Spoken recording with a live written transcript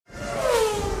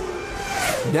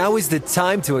Now is the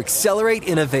time to accelerate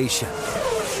innovation.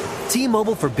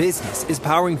 T-Mobile for Business is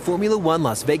powering Formula One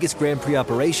Las Vegas Grand Prix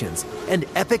operations and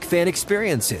epic fan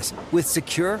experiences with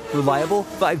secure, reliable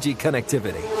 5G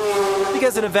connectivity.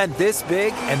 Because an event this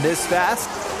big and this fast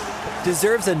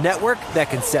deserves a network that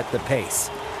can set the pace.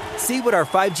 See what our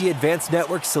 5G advanced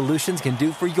network solutions can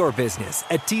do for your business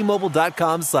at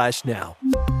T-Mobile.com/now.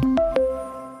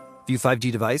 View 5G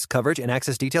device coverage and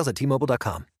access details at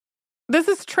T-Mobile.com. This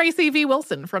is Tracy V.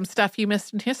 Wilson from Stuff You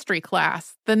Missed in History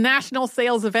class. The national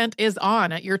sales event is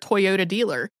on at your Toyota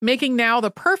dealer, making now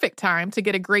the perfect time to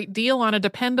get a great deal on a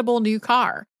dependable new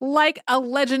car. Like a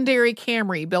legendary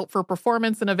Camry built for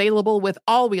performance and available with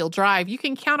all-wheel drive, you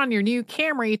can count on your new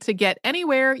Camry to get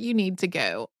anywhere you need to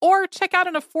go. Or check out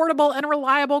an affordable and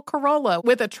reliable Corolla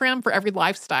with a trim for every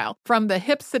lifestyle. From the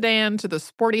hip sedan to the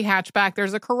sporty hatchback,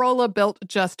 there's a Corolla built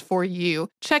just for you.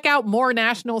 Check out more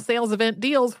national sales event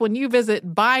deals when you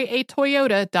visit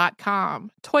buyatoyota.com.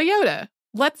 Toyota,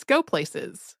 let's go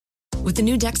places. With the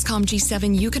new Dexcom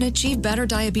G7, you can achieve better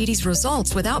diabetes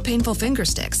results without painful finger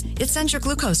sticks. It sends your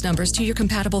glucose numbers to your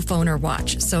compatible phone or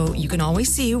watch, so you can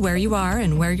always see where you are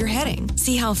and where you're heading.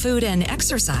 See how food and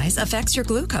exercise affects your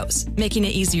glucose, making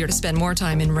it easier to spend more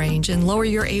time in range and lower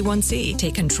your A1C.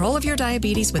 Take control of your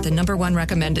diabetes with the #1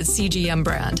 recommended CGM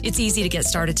brand. It's easy to get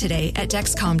started today at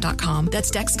Dexcom.com.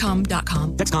 That's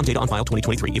Dexcom.com. Dexcom data on file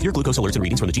 2023. If your glucose alerts and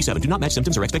readings from the G7 do not match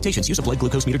symptoms or expectations, use a blood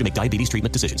glucose meter to make diabetes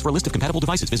treatment decisions. For a list of compatible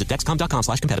devices, visit Dexcom.com/compatibility.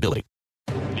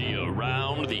 The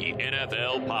Around the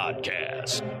NFL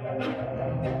podcast.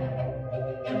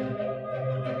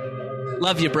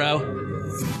 Love you, bro.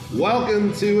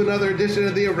 Welcome to another edition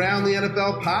of the Around the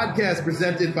NFL podcast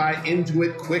presented by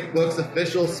Intuit QuickBooks,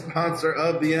 official sponsor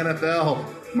of the NFL.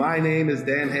 My name is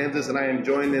Dan Hansis, and I am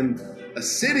joined in a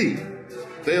city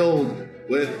filled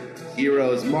with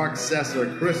heroes. Mark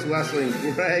Sessler, Chris Wessling,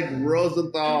 Greg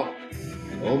Rosenthal.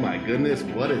 Oh my goodness,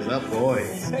 what is up,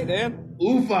 boys? Hey, Dan.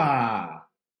 Oofa!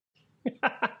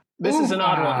 This is an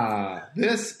odd one.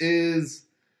 This is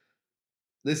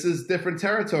different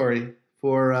territory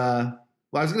for, I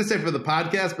was going to say for the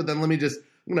podcast, but then I'm going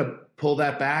to pull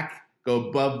that back, go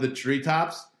above the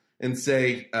treetops, and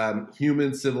say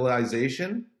human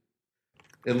civilization,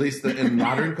 at least in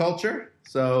modern culture.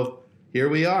 So here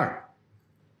we are.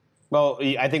 Well,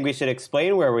 I think we should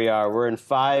explain where we are. We're in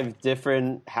 5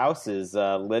 different houses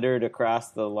littered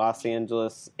across the Los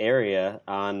Angeles area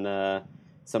on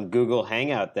some Google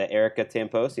Hangout that Erica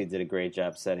Tamposi did a great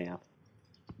job setting up.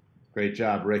 Great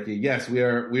job, Ricky. Yes, we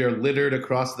are littered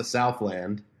across the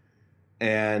Southland,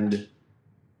 and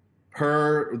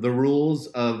per the rules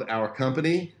of our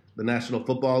company, the National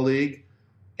Football League,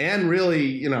 and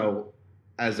really,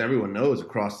 as everyone knows,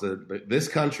 across this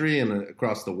country and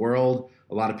across the world,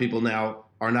 a lot of people now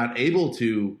are not able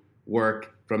to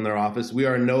work from their office. We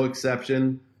are no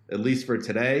exception, at least for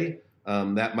today.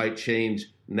 That might change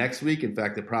next week. In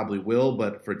fact, it probably will.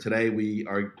 But for today, we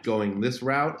are going this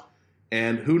route.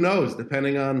 And who knows,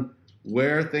 depending on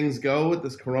where things go with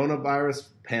this coronavirus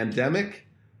pandemic,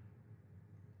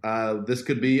 this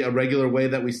could be a regular way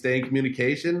that we stay in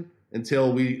communication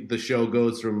until the show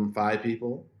goes from 5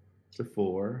 people to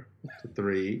 4 to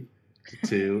 3 to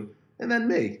 2. And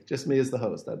then just me as the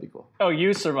host. That'd be cool. Oh,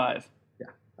 you survive. Yeah,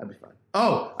 that'd be fine.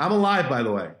 Oh, I'm alive, by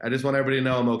the way. I just want everybody to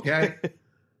know I'm okay.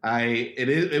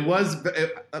 It was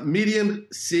medium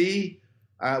C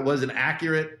was an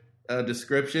accurate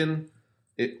description.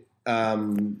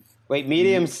 Wait,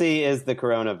 medium C is the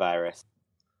coronavirus.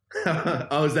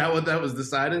 Oh, is that what that was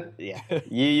decided? Yeah,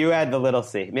 you had the little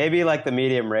C. Maybe like the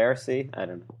medium rare C. I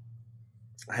don't know.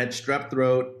 I had strep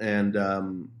throat, and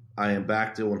I am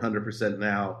back to 100%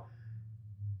 now.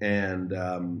 And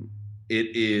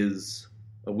it is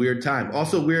a weird time.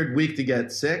 Also, weird week to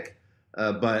get sick,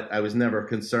 but I was never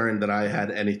concerned that I had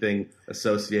anything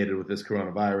associated with this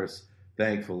coronavirus,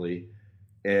 thankfully.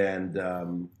 And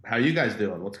how are you guys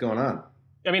doing? What's going on?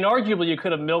 I mean, arguably, you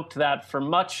could have milked that for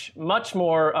much, much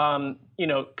more,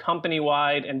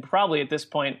 company-wide and probably at this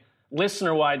point,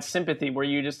 listener-wide sympathy, where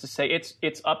you just to say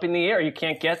it's up in the air. You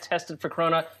can't get tested for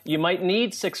corona. You might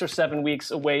need 6 or 7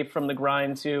 weeks away from the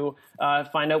grind to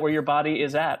find out where your body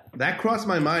is at. That crossed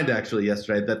my mind actually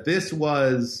yesterday, that this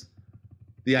was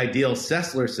the ideal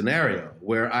Sessler scenario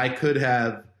where I could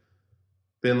have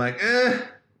been like,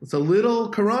 it's a little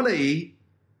corona-y,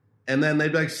 and then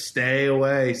they'd be like, stay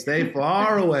away, stay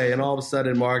far away, and all of a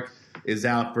sudden Mark is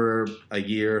out for a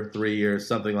year, 3 years,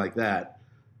 something like that.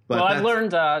 Well, I've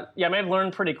learned, I've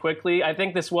learned pretty quickly. I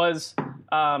think this was,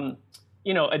 a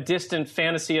distant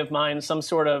fantasy of mine, some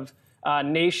sort of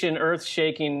nation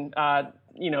earth-shaking,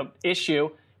 issue.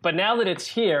 But now that it's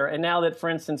here, and now that, for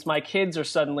instance, my kids are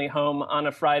suddenly home on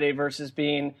a Friday versus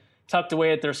being tucked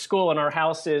away at their school and our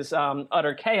house is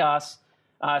utter chaos,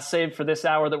 save for this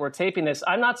hour that we're taping this,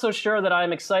 I'm not so sure that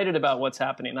I'm excited about what's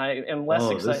happening. I am less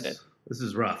excited. This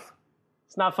is rough.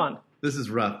 It's not fun. This is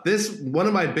rough. One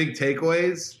of my big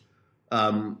takeaways,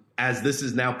 as this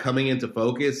is now coming into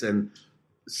focus and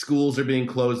schools are being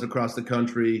closed across the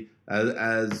country,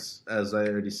 as I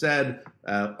already said,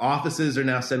 offices are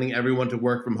now sending everyone to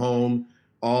work from home.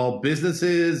 All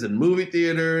businesses and movie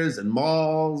theaters and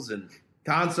malls and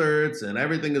concerts and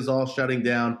everything is all shutting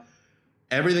down.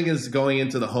 Everything is going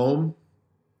into the home.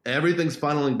 Everything's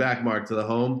funneling back, Mark, to the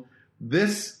home.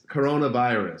 This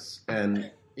coronavirus,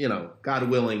 and, God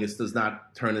willing, this does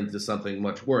not turn into something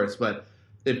much worse. But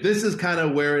if this is kind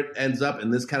of where it ends up in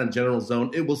this kind of general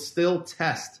zone, it will still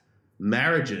test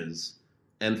marriages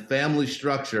and family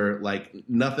structure like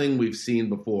nothing we've seen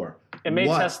before. It may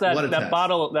test that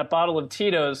bottle of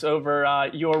Tito's over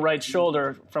your right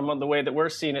shoulder from the way that we're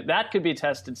seeing it. That could be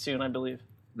tested soon, I believe.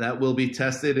 That will be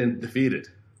tested and defeated.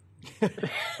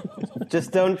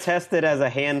 Just don't test it as a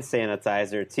hand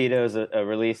sanitizer. Tito's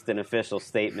released an official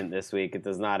statement this week. It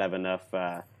does not have enough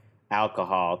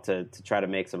alcohol to try to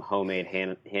make some homemade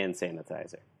hand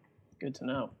sanitizer. Good to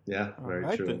know. Yeah,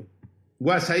 very true. Then.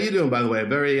 Wes, how you doing, by the way?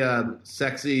 Very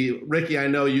sexy. Ricky, I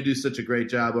know you do such a great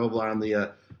job over on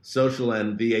the social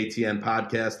and the ATN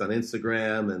podcast on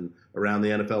Instagram and around the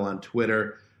NFL on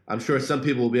Twitter. I'm sure some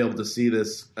people will be able to see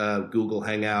this Google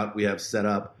Hangout we have set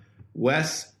up.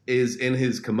 Wes is in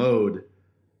his commode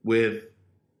with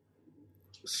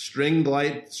string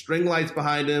lights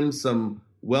behind him, some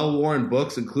well-worn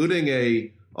books, including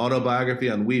a autobiography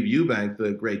on Weave Eubank,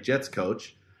 the great Jets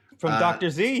coach. From Dr.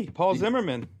 Z, Paul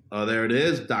Zimmerman. Oh, there it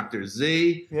is, Dr.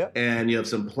 Z. Yep. And you have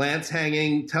some plants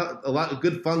hanging. A lot of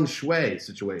good feng shui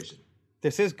situation.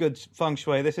 This is good feng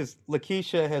shui.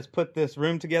 Lakeisha has put this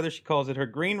room together. She calls it her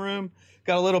green room.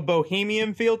 Got a little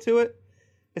bohemian feel to it.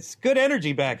 It's good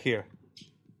energy back here.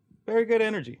 Very good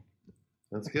energy.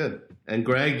 That's good. And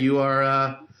Greg, you're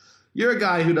a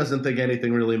guy who doesn't think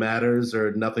anything really matters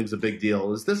or nothing's a big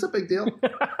deal. Is this a big deal?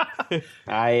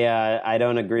 I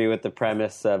don't agree with the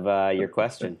premise of your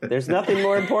question. There's nothing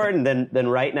more important than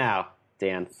right now,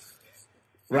 Dan.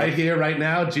 Right here, right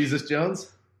now, Jesus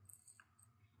Jones.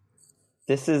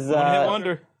 This is One-hit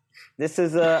wonder. This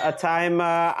is a time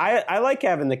I like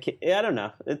having I don't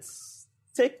know. It's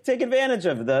take advantage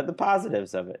of the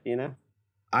positives of it.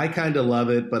 I kind of love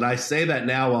it, but I say that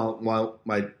now while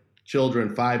my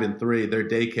children 5 and 3, their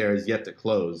daycare is yet to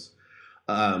close.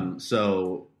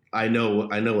 So I know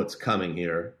what's coming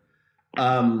here.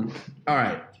 All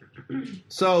right.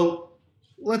 So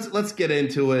let's get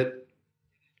into it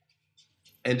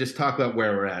and just talk about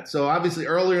where we're at. So obviously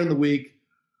earlier in the week,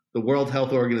 the World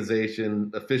Health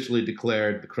Organization officially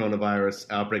declared the coronavirus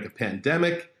outbreak a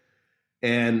pandemic.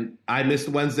 And I missed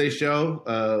Wednesday's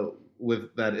show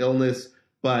with that illness,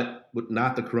 but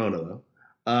not the corona,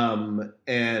 though.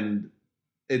 And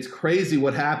it's crazy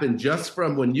what happened just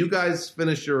from when you guys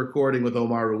finished your recording with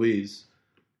Omar Ruiz.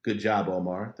 Good job,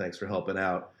 Omar. Thanks for helping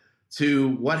out. To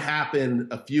what happened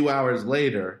a few hours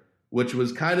later, which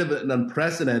was kind of an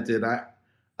unprecedented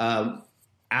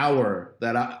hour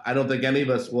that I don't think any of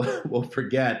us will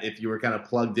forget if you were kind of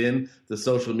plugged in to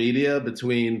social media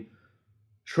between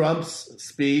Trump's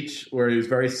speech, where he was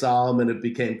very solemn, and it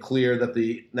became clear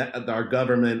that our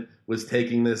government was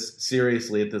taking this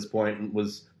seriously at this point and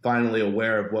was finally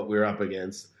aware of what we were up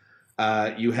against.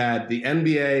 You had the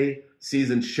NBA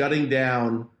season shutting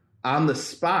down on the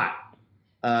spot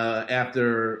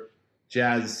after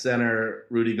Jazz center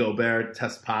Rudy Gobert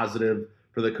tests positive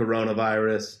for the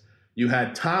coronavirus. You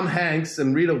had Tom Hanks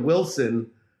and Rita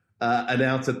Wilson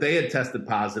announce that they had tested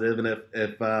positive, and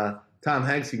if Tom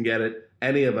Hanks can get it,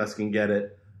 any of us can get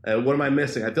it. What am I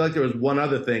missing? I feel like there was one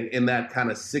other thing in that kind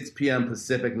of 6 p.m.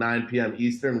 Pacific, 9 p.m.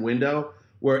 Eastern window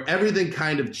where everything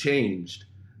kind of changed.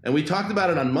 And we talked about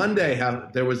it on Monday, how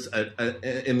there was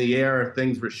in the air,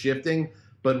 things were shifting.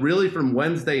 But really from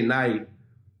Wednesday night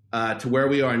to where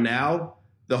we are now,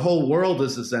 the whole world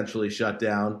is essentially shut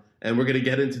down. And we're going to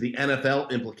get into the NFL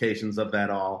implications of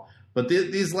that all. But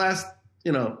these last,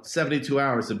 72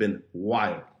 hours have been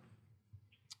wild.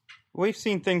 We've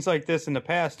seen things like this in the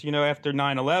past. After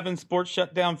 9/11, sports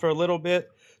shut down for a little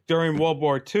bit. During World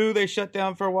War II, they shut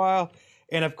down for a while.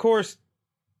 And, of course,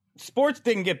 sports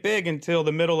didn't get big until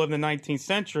the middle of the 19th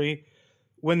century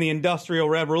when the Industrial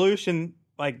Revolution,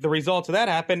 the results of that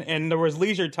happened, and there was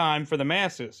leisure time for the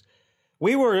masses.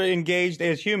 We were engaged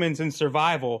as humans in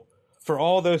survival for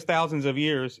all those thousands of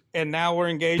years, and now we're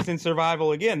engaged in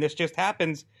survival again. This just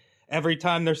happens every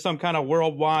time there's some kind of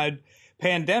worldwide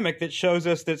pandemic that shows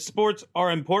us that sports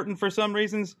are important for some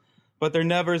reasons, but they're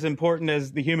never as important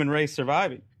as the human race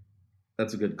surviving.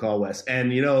 That's a good call, Wes.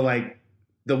 And, like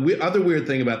the other weird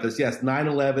thing about this, yes,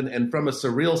 9/11, and from a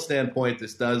surreal standpoint,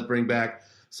 this does bring back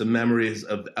some memories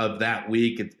of that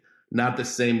week. It's not the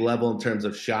same level in terms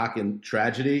of shock and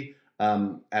tragedy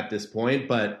at this point,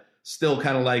 but still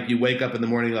kind of like you wake up in the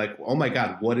morning like, oh my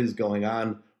God, what is going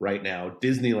on right now?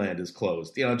 Disneyland is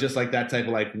closed, just like that type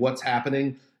of like what's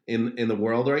happening in the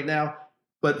world right now.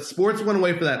 But sports went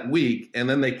away for that week, and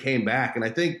then they came back. And I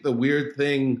think the weird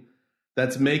thing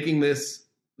that's making this,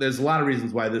 there's a lot of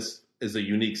reasons why this is a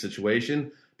unique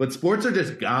situation, but sports are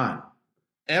just gone.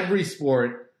 Every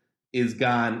sport is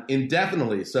gone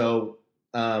indefinitely. So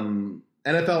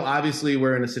NFL, obviously,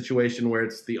 we're in a situation where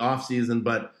it's the off season,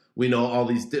 but we know all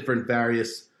these different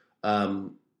various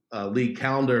league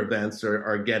calendar events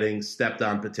are getting stepped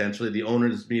on potentially. The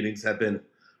owners' meetings have been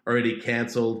already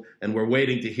canceled, and we're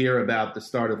waiting to hear about the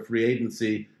start of free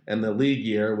agency and the league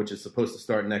year, which is supposed to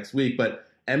start next week. But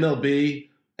MLB,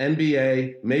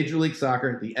 NBA, Major League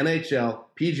Soccer, the NHL,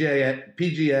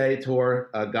 PGA Tour,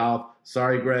 golf,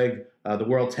 sorry, Greg, the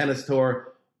World Tennis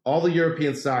Tour, all the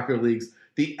European soccer leagues,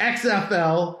 the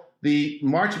XFL, the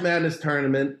March Madness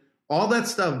tournament, all that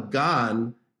stuff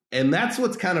gone. And that's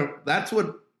what,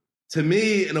 to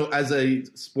me, as a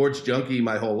sports junkie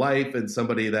my whole life and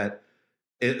somebody that,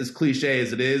 as cliche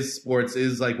as it is, sports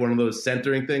is like one of those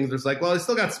centering things. There's like, well, I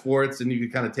still got sports and you can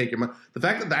kind of take your mind. The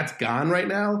fact that that's gone right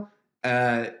now,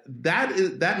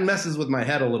 that messes with my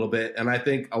head a little bit. And I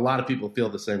think a lot of people feel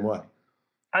the same way.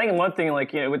 I think one thing,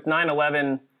 with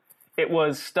 9/11, it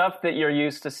was stuff that you're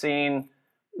used to seeing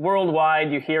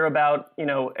worldwide. You hear about,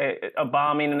 a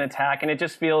bombing, an attack, and it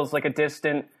just feels like a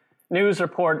distant news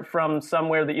report from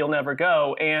somewhere that you'll never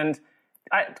go. And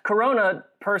Corona,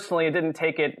 personally, didn't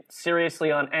take it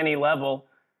seriously on any level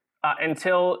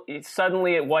until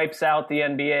suddenly it wipes out the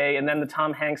NBA, and then the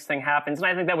Tom Hanks thing happens. And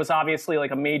I think that was obviously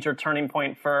like a major turning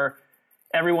point for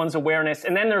everyone's awareness.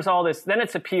 And then there's all this, then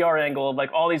it's a PR angle of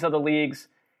like all these other leagues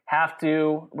have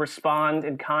to respond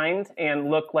in kind and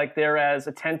look like they're as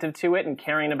attentive to it and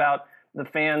caring about the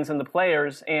fans and the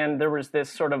players. And there was this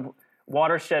sort of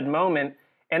watershed moment.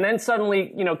 And then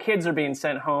suddenly, kids are being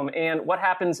sent home. And what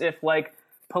happens if like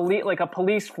a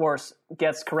police force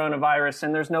gets coronavirus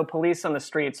and there's no police on the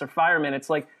streets or firemen? It's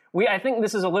like, I think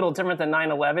this is a little different than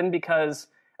 9/11 because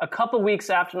a couple weeks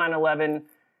after 9/11,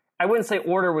 I wouldn't say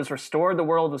order was restored. The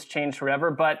world was changed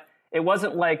forever, but it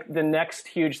wasn't like the next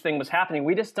huge thing was happening.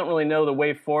 We just don't really know the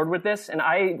way forward with this. And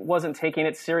I wasn't taking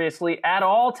it seriously at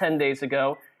all 10 days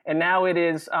ago. And now it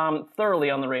is thoroughly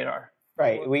on the radar.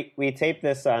 Right. We tape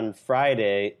this on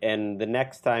Friday, and the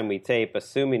next time we tape,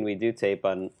 assuming we do tape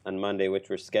on Monday, which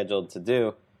we're scheduled to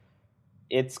do,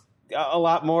 it's a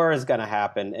lot more is going to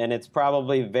happen, and it's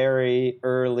probably very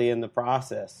early in the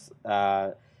process.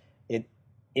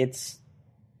 It's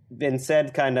been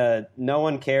said kind of no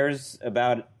one cares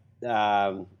about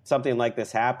something like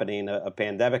this happening, a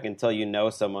pandemic, until you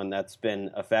know someone that's been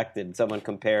affected. Someone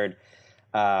compared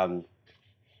the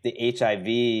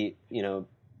HIV,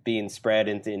 being spread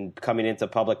and coming into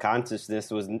public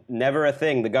consciousness was never a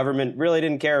thing. The government really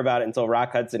didn't care about it until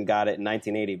Rock Hudson got it in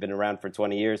 1980. Been around for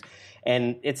 20 years.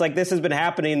 And it's like this has been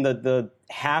happening. The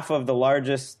half of the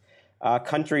largest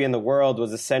country in the world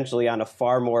was essentially on a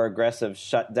far more aggressive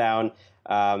shutdown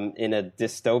in a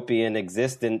dystopian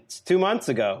existence 2 months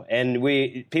ago. And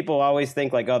people always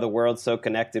think like, oh, the world's so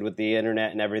connected with the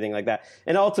internet and everything like that.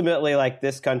 And ultimately, like,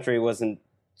 this country wasn't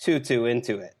too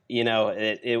into it.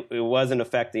 It wasn't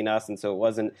affecting us, and so it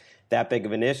wasn't that big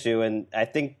of an issue. And I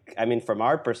think, from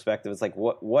our perspective, it's like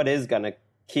what is going to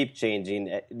keep changing?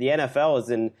 The NFL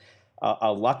is in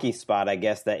a lucky spot, I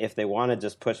guess, that if they want to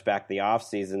just push back the off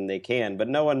season, they can. But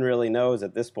no one really knows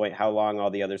at this point how long all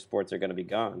the other sports are going to be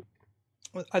gone.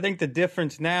 I think the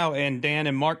difference now, and Dan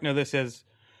and Mark know this as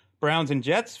Browns and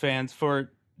Jets fans,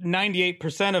 for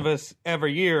 98% of us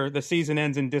every year, the season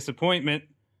ends in disappointment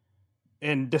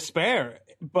and despair.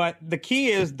 But the key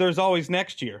is there's always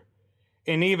next year.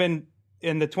 And even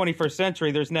in the 21st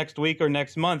century, there's next week or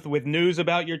next month with news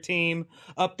about your team,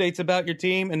 updates about your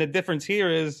team. And the difference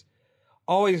here is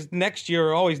always next year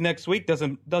or always next week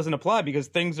doesn't apply because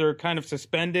things are kind of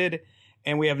suspended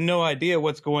and we have no idea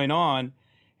what's going on.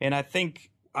 And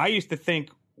I used to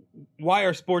think, why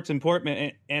are sports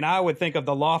important? And I would think of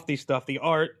the lofty stuff, the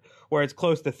art, where it's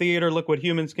close to theater, look what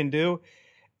humans can do.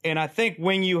 And I think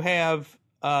when you have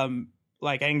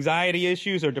like anxiety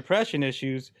issues or depression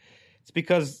issues, it's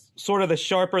because sort of the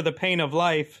sharper the pain of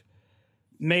life,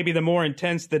 maybe the more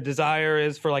intense the desire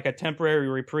is for like a temporary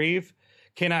reprieve.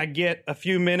 Can I get a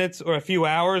few minutes or a few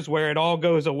hours where it all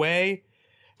goes away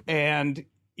And,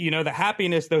 the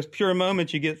happiness, those pure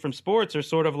moments you get from sports are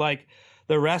sort of like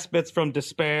the respites from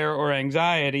despair or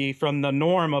anxiety from the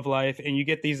norm of life. And you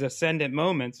get these ascendant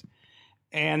moments.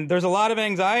 And there's a lot of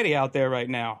anxiety out there right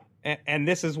now. And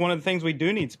this is one of the things we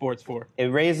do need sports for.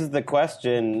 It raises the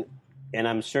question, and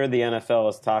I'm sure the NFL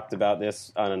has talked about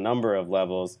this on a number of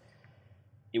levels.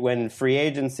 When free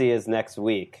agency is next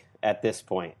week, at this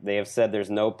point, they have said there's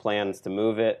no plans to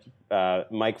move it.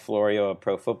 Mike Florio of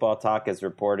Pro Football Talk is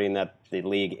reporting that the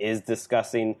league is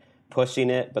discussing pushing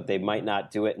it, but they might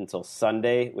not do it until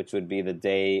Sunday, which would be the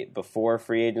day before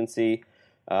free agency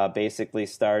basically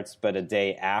starts, but a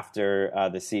day after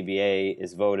the CBA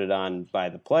is voted on by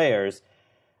the players.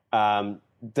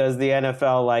 Does the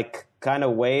NFL kind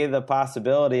of weigh the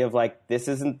possibility of this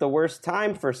isn't the worst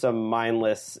time for some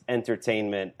mindless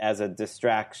entertainment as a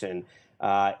distraction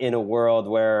in a world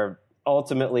where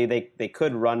ultimately they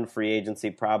could run free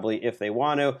agency probably if they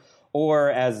want to, or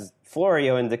as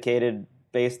Florio indicated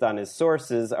based on his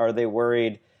sources, are they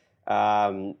worried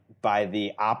by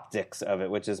the optics of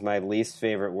it, which is my least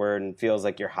favorite word, and feels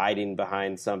like you're hiding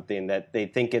behind something that they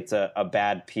think it's a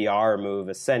bad PR move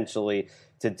essentially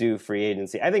to do free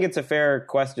agency? I think it's a fair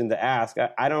question to ask.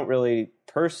 I don't really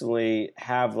personally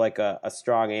have a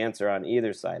strong answer on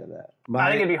either side of that.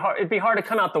 I think it'd be hard to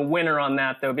come out the winner on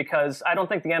that, though, because I don't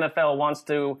think the NFL wants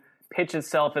to pitch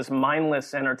itself as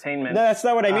mindless entertainment. No, that's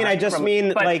not what I mean. I just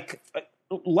mean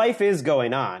life is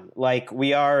going on.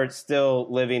 We are still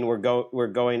living.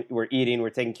 We're eating. We're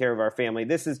taking care of our family.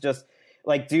 This is just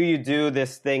do you do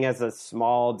this thing as a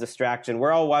small distraction?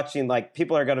 We're all watching.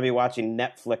 People are going to be watching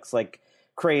Netflix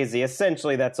crazy.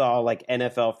 Essentially, that's all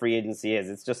NFL free agency is.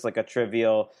 It's just a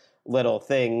trivial little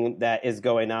thing that is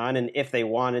going on. And if they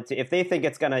wanted to, if they think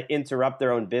it's going to interrupt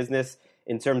their own business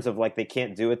in terms of they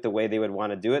can't do it the way they would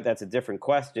want to do it, that's a different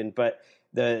question. But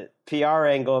the PR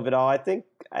angle of it all, I think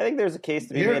there's a case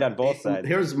to be made on both sides.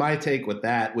 Here's my take with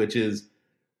that, which is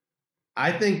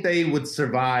I think they would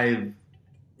survive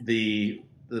the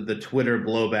Twitter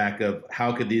blowback of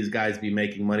how could these guys be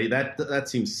making money. That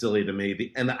seems silly to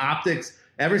me. And the optics,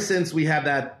 ever since we had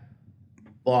that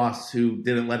boss who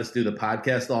didn't let us do the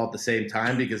podcast all at the same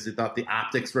time because he thought the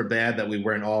optics were bad, that we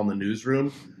weren't all in the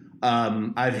newsroom,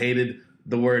 I've hated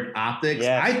the word optics.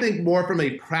 Yeah. I think more from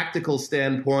a practical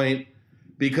standpoint,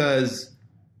 because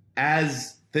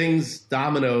as things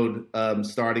dominoed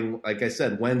starting, like I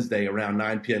said, Wednesday around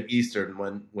 9 p.m.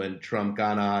 Eastern when Trump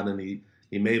got on and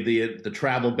he made the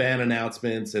travel ban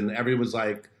announcements and everyone was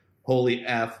like, holy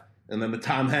F. And then the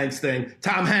Tom Hanks thing,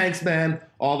 Tom Hanks, man,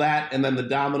 all that. And then the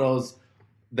dominoes,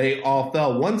 they all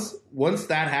fell. Once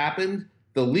that happened,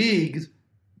 the league,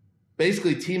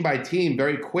 basically team by team,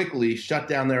 very quickly shut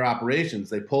down their operations.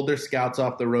 They pulled their scouts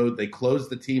off the road. They closed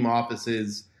the team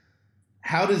offices.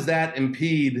 How does that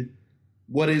impede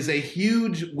what is a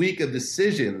huge week of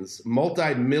decisions,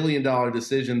 multi-million-dollar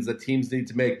decisions that teams need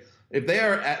to make? If they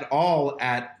are at all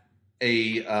at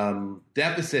a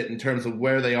deficit in terms of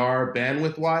where they are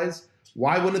bandwidth-wise,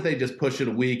 why wouldn't they just push it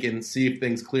a week and see if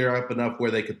things clear up enough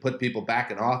where they could put people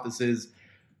back in offices?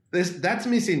 That to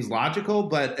me seems logical,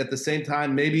 but at the same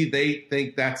time, maybe they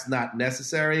think that's not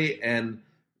necessary and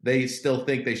they still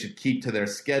think they should keep to their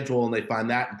schedule, and they find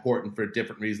that important for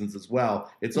different reasons as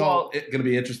well. It's all going to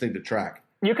be interesting to track.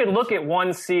 You could look at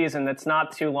one season that's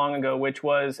not too long ago, which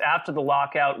was after the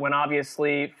lockout when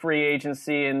obviously free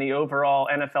agency and the overall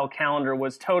NFL calendar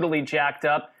was totally jacked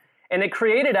up. And it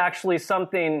created actually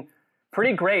something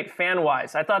pretty great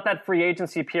fan-wise. I thought that free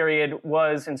agency period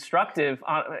was instructive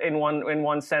in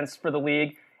one sense for the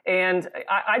league. And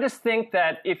I just think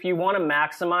that if you want to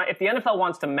if the NFL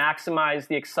wants to maximize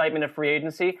the excitement of free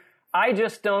agency, I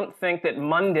just don't think that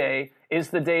Monday is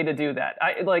the day to do that.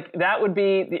 That would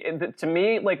be, to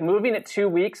me, moving it 2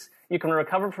 weeks, you can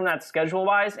recover from that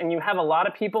schedule-wise, and you have a lot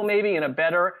of people maybe in a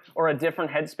better or a different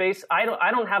headspace. I'm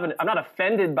not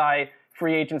offended by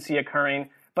free agency occurring,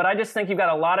 but I just think you've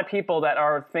got a lot of people that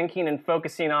are thinking and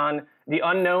focusing on the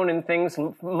unknown and things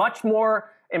much more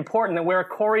important than where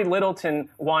Corey Littleton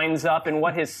winds up and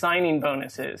what his signing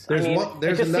bonus is.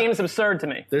 It just seems absurd to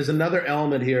me. There's another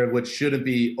element here which shouldn't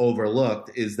be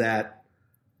overlooked, is that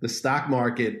the stock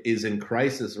market is in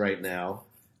crisis right now.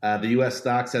 The U.S.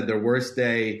 stocks had their worst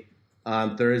day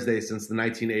on Thursday since the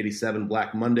 1987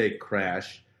 Black Monday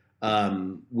crash.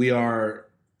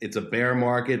 It's a bear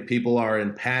market. People are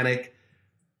in panic.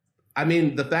 I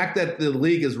mean, the fact that the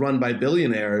league is run by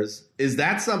billionaires, does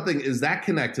that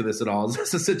connect to this at all? Is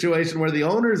this a situation where the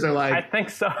owners are like, I think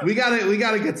so. We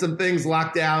gotta get some things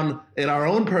locked down in our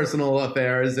own personal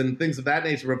affairs and things of that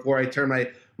nature before I turn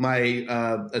my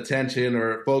attention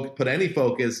or put any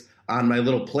focus on my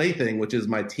little plaything, which is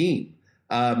my team.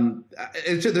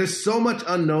 There's so much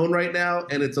unknown right now,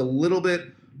 and it's a little bit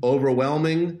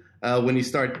overwhelming when you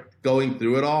start going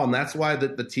through it all, and that's why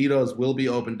the Tito's will be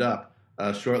opened up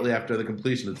shortly after the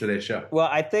completion of today's show. Well,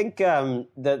 I think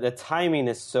the timing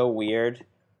is so weird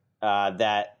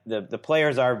that the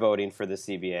players are voting for the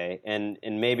CBA, and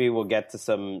maybe we'll get to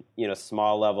some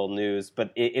small level news,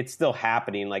 but it's still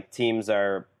happening. Like teams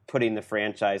are putting the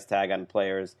franchise tag on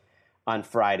players on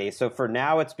Friday. So for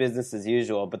now, it's business as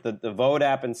usual. But the vote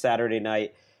happens Saturday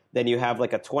night. Then you have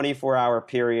like a 24-hour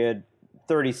period,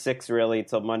 36 really,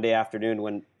 till Monday afternoon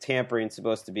when tampering's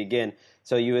supposed to begin.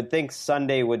 So you would think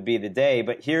Sunday would be the day.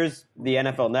 But here's the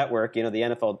NFL Network. The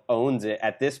NFL owns it.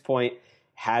 At this point,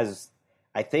 has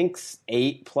I think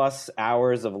 8+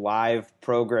 hours of live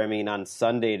programming on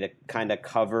Sunday to kind of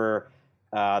cover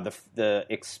the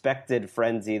expected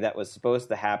frenzy that was supposed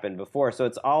to happen before. So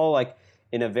it's all like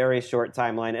in a very short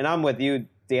timeline. And I'm with you,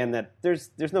 Dan, that there's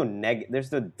no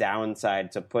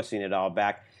downside to pushing it all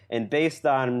back. And based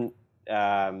on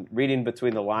reading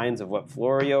between the lines of what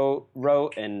Florio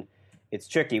wrote, and it's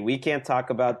tricky. We can't talk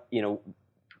about,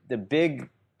 the big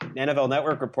NFL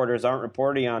Network reporters aren't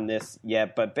reporting on this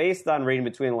yet, but based on reading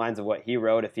between the lines of what he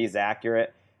wrote, if he's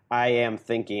accurate, I am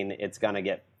thinking it's going to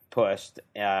get pushed.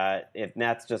 If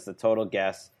that's just a total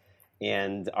guess,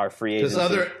 and our free agents.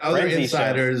 Because other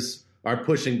insiders are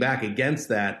pushing back against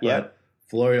that, but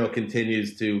Florio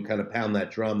continues to kind of pound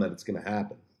that drum that it's going to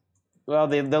happen. Well,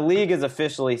 the league is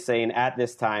officially saying at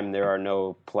this time there are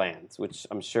no plans, which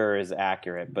I'm sure is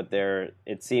accurate. But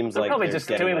it seems like probably just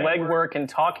doing legwork and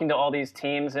talking to all these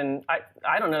teams. And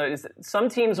I don't know. Some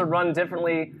teams are run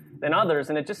differently than others,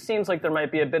 and it just seems like there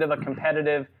might be a bit of a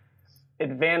competitive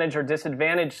advantage or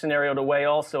disadvantage scenario to weigh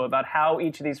also about how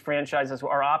each of these franchises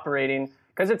are operating.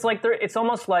 Because it's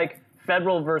almost like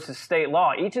federal versus state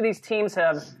law. Each of these teams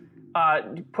have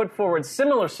put forward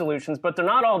similar solutions, but they're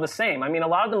not all the same. I mean, a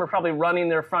lot of them are probably running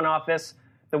their front office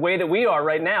the way that we are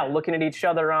right now, looking at each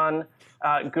other on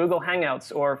Google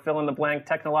Hangouts or fill-in-the-blank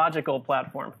technological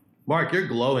platform. Mark, you're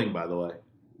glowing, by the way.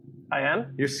 I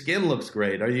am? Your skin looks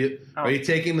great. Are you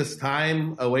taking this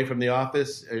time away from the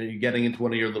office? Are you getting into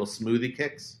one of your little smoothie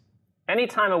kicks? Any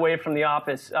time away from the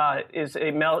office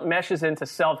meshes into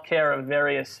self-care of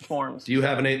various forms. Do you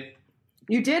have any...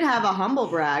 You did have a humble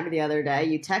brag the other day.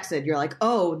 You texted. You're like,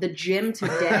 "Oh, the gym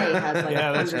today has like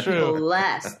 100 people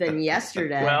less than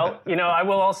yesterday." Well, I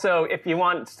will also, if you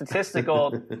want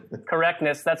statistical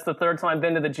correctness, that's the third time I've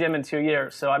been to the gym in 2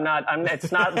 years. So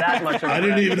it's not that much of a I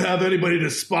didn't even have anybody to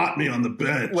spot me on the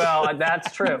bench. Well,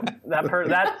 that's true.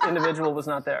 That individual was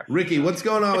not there. Ricky, what's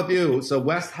going on with you? So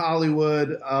West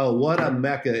Hollywood, what a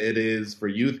mecca it is for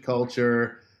youth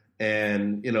culture.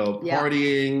 And,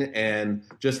 partying and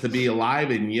just to be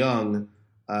alive and young.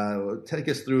 Take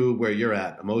us through where you're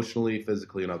at emotionally,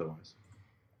 physically, and otherwise.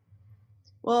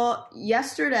 Well,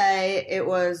 yesterday it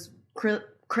was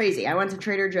crazy. I went to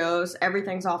Trader Joe's.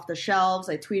 Everything's off the shelves.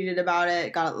 I tweeted about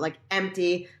it. Got it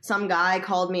empty. Some guy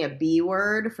called me a B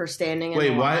word for standing in the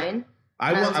line.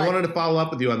 I wanted to follow up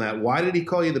with you on that. Why did he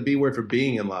call you the B word for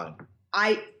being in line?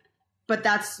 But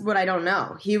that's what I don't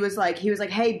know. He was like,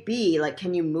 "Hey, B,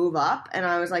 can you move up?" And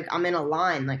I was like, "I'm in a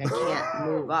line. I can't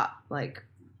move up.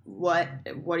 What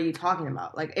are you talking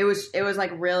about?" It was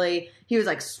really, he was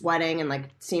sweating and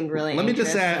seemed really Let anxious, me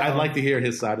just say, I'd like to hear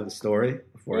his side of the story.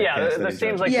 There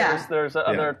seems like there's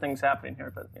other things happening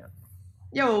here, but yeah.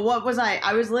 Yeah, well, what was I?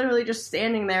 I was literally just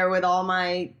standing there with all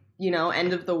my,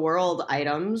 end of the world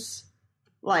items.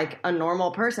 Like a normal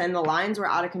person. The lines were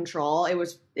out of control. It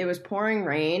was pouring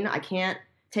rain. I can't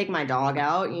take my dog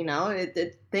out.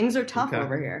 Things are tough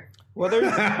over here. Well,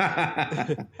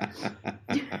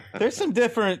 there's some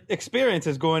different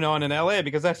experiences going on in LA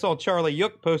because I saw Charlie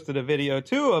Yook posted a video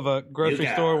too of a grocery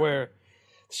store where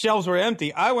shelves were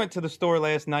empty. I went to the store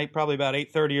last night, probably about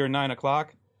 8:30 or 9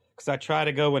 o'clock, because I try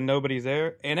to go when nobody's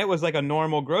there, and it was like a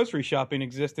normal grocery shopping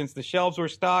existence. The shelves were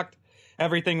stocked.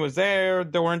 Everything was there.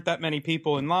 There weren't that many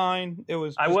people in line. It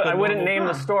was. I wouldn't name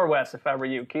the store, Wes, if I were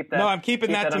you. Keep that. No, I'm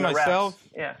keeping that to myself.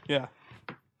 Yeah. Yeah.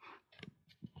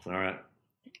 All right.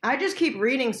 I just keep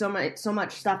reading so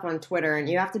much stuff on Twitter, and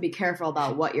you have to be careful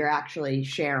about what you're actually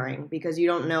sharing because you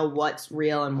don't know what's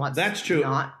real and what's That's true.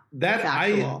 not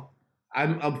factual.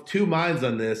 I'm of two minds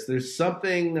on this. There's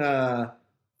something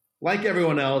like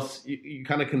everyone else. You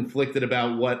kind of conflicted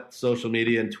about what social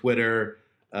media and Twitter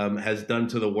has done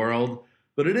to the world.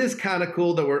 But it is kind of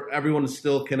cool that everyone is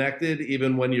still connected,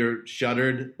 even when you're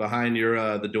shuttered behind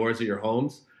the doors of your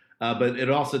homes. But it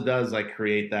also does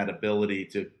create that ability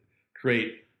to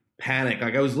create panic.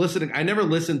 I was listening. I never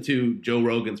listened to Joe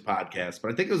Rogan's podcast,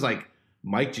 but I think it was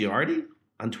Mike Giardi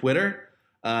on Twitter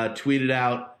tweeted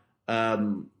out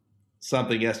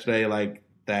something yesterday like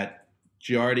that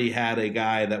Giardi had a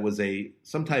guy that was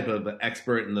some type of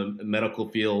expert in the medical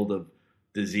field of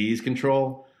disease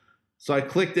control. So I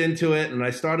clicked into it and I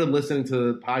started listening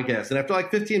to the podcast. And after like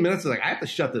 15 minutes, I was like, I have to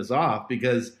shut this off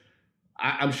because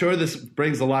I'm sure this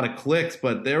brings a lot of clicks,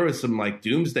 but there was some like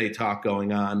doomsday talk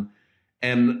going on.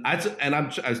 And I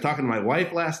was talking to my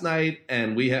wife last night,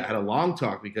 and we had a long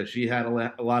talk because she had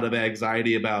a lot of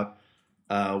anxiety about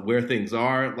where things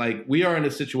are. Like, we are in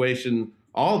a situation,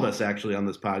 all of us actually on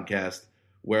this podcast,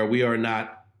 where we are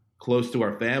not close to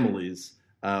our families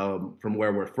from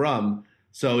where we're from.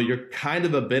 So you're kind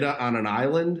of a bit on an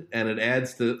island, and it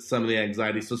adds to some of the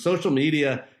anxiety. So social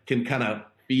media can kind of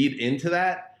feed into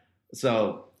that.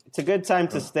 So it's a good time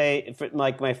to stay.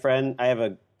 Like my friend, I have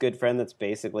a good friend that's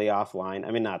basically offline.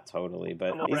 I mean, not totally,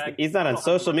 but he's not on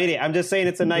social media. I'm just saying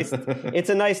it's a nice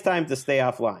time to stay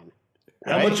offline.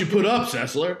 Right? How much you put up,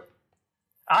 Sessler?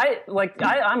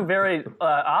 I'm very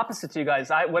opposite to you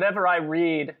guys. Whatever I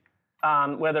read,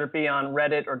 whether it be on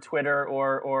Reddit or Twitter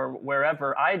or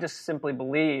wherever, I just simply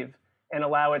believe and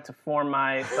allow it to form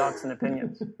my thoughts and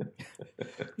opinions.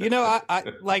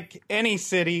 I like any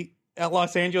city,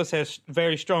 Los Angeles has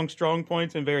very strong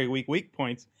points and very weak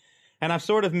points. And I've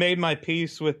sort of made my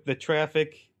peace with the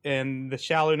traffic and the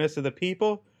shallowness of the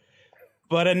people.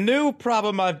 But a new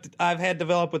problem I've had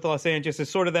developed with Los Angeles is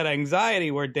sort of that anxiety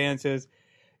where Dan says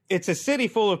it's a city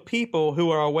full of people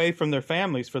who are away from their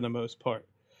families for the most part.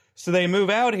 So they move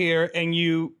out here and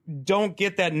you don't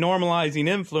get that normalizing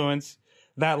influence,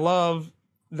 that love,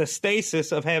 the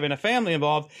stasis of having a family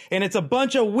involved. And it's a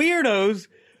bunch of weirdos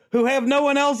who have no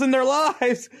one else in their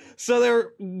lives, so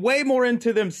they're way more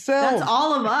into themselves. That's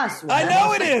all of us. I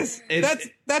know it is.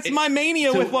 That's my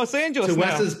mania with Los Angeles. To now.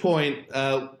 Wes's point,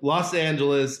 Los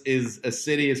Angeles is a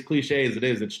city, as cliche as it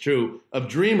is, it's true, of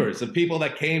dreamers, of people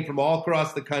that came from all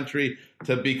across the country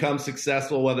to become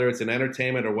successful, whether it's in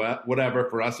entertainment or whatever.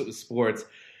 For us, it was sports.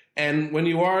 And when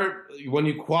you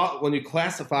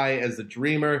classify as a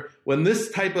dreamer, when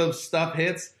this type of stuff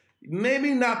hits,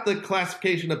 maybe not the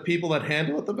classification of people that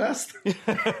handle it the best.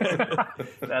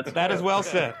 That is well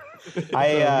said.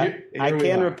 I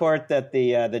can report that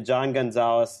the John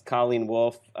Gonzalez, Colleen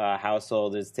Wolfe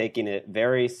household is taking it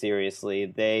very seriously.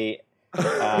 They are,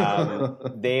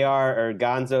 or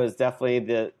Gonzo is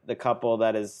definitely the couple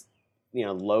that is,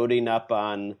 loading up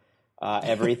on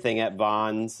everything at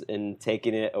Vons and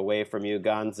taking it away from you.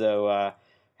 Gonzo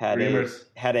had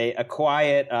a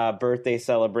quiet birthday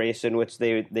celebration, which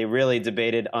they really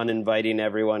debated uninviting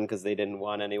everyone because they didn't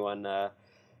want anyone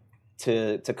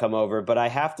to come over. But I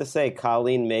have to say,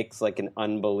 Colleen makes like an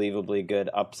unbelievably good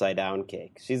upside down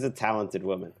cake. She's a talented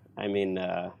woman. I mean,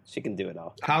 she can do it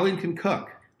all. Colleen can cook.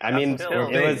 I mean,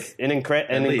 it was an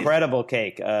incredible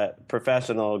cake,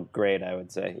 professional grade, I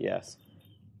would say. Yes.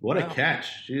 What a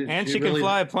catch! She can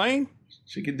fly a plane.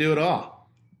 She can do it all.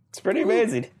 It's pretty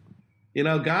amazing.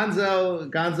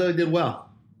 Gonzo did well.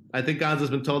 I think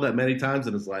Gonzo's been told that many times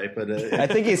in his life, but I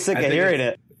think he's sick of hearing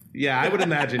it. Yeah, I would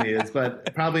imagine he is,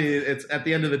 but probably it's at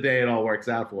the end of the day, it all works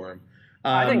out for him.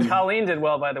 I think Colleen did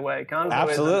well, by the way. Gonzo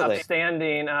absolutely. is an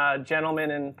upstanding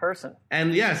gentleman in person.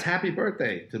 And yes, happy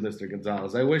birthday to Mr.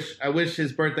 Gonzalez. I wish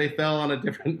his birthday fell on a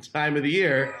different time of the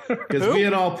year because we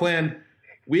had all planned.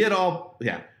 We had all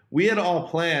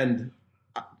planned.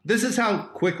 This is how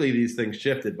quickly these things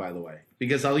shifted, by the way.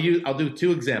 Because I'll do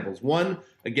two examples. One,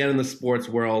 again in the sports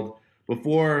world,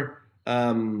 before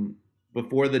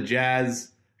the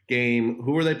Jazz game,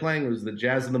 who were they playing? It was the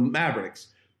Jazz and the Mavericks.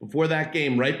 Before that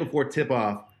game, right before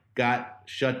tip-off got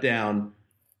shut down,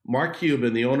 Mark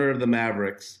Cuban, the owner of the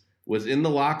Mavericks, was in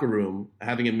the locker room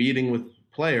having a meeting with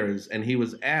players, and he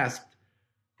was asked,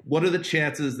 what are the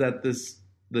chances that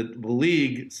the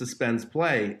league suspends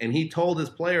play? And he told his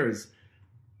players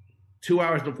 2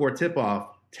 hours before tip-off,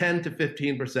 10 to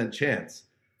 15% chance.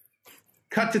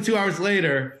 Cut to 2 hours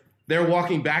later, they're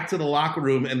walking back to the locker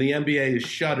room and the NBA is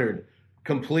shuttered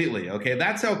completely. Okay,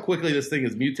 that's how quickly this thing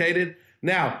is mutated.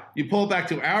 Now, you pull back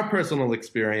to our personal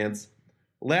experience.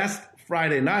 Last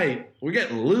Friday night, we're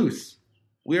getting loose.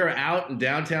 We are out in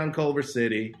downtown Culver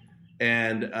City,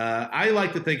 and I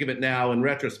like to think of it now in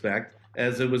retrospect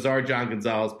as it was our John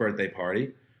Gonzalez birthday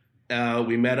party.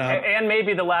 We met up. And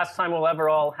maybe the last time we'll ever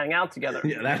all hang out together.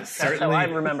 Yeah, that's certainly how I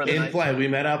remember the night. Play. We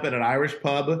met up at an Irish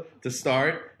pub to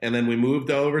start, and then we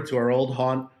moved over to our old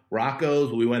haunt,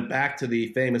 Rocco's. We went back to the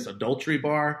famous adultery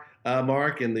bar,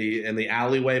 Mark, in the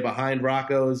alleyway behind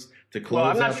Rocco's to close.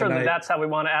 Well, I'm not out sure the that night. that's how we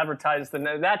want to advertise the.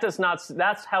 That does not.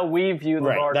 That's how we view the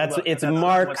bar. It's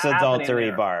Mark's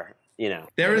adultery bar.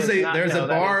 There's a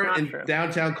bar in true.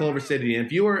 downtown Culver City. And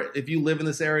if you live in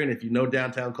this area and if you know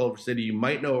downtown Culver City, you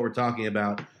might know what we're talking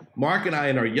about. Mark and I,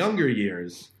 in our younger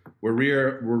years, were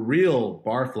real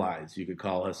barflies, you could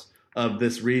call us, of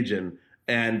this region.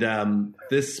 And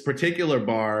this particular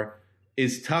bar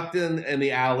is tucked in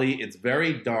the alley. It's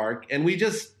very dark, and we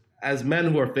just, as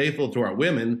men who are faithful to our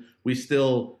women, we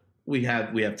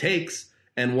have takes.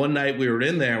 And one night we were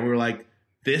in there, and we were like,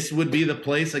 this would be the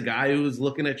place a guy who was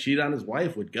looking to cheat on his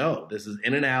wife would go. This is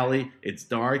in an alley. It's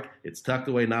dark. It's tucked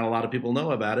away. Not a lot of people know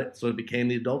about it, so it became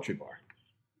the adultery bar.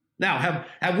 Now,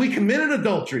 have we committed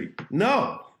adultery?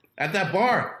 No. At that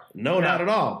bar? No, not at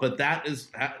all. But that's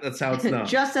how it's known.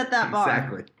 Just at that bar.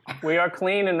 Exactly. We are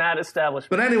clean in that establishment.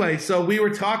 But anyway, so we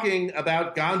were talking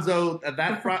about Gonzo at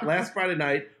that last Friday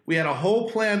night. We had a whole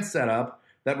plan set up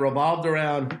that revolved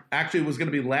around, actually it was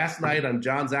going to be last night on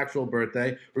John's actual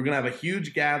birthday. We were going to have a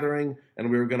huge gathering,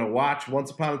 and we were going to watch Once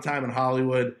Upon a Time in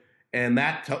Hollywood, and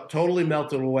that totally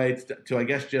melted away to I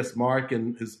guess, just Mark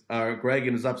and his Greg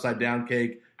and his Upside Down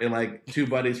Cake and like two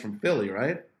buddies from Philly,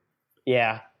 right?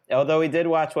 Yeah. Although we did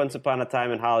watch Once Upon a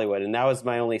Time in Hollywood, and that was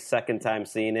my only second time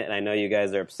seeing it, and I know you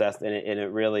guys are obsessed, and it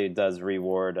really does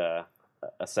reward a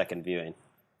second viewing.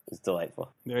 It's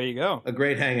delightful. There you go. A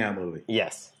great hangout movie.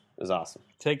 Yes. It was awesome.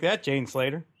 Take that, Jane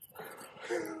Slater.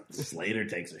 Slater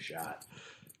takes a shot.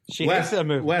 She hates that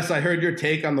movie. Wes, I heard your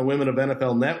take on the Women of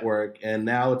NFL Network, and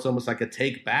now it's almost like a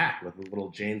take back with a little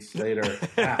Jane Slater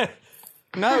hat.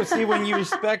 No, see, when you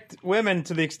respect women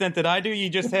to the extent that I do,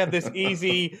 you just have this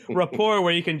easy rapport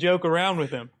where you can joke around with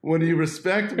them. When you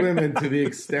respect women to the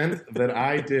extent that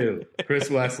I do, Chris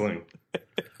Wessling.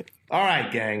 All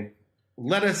right, gang.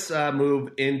 Let us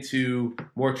move into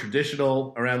more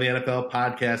traditional Around the NFL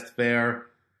podcast fare.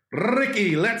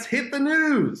 Ricky, let's hit the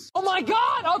news. Oh, my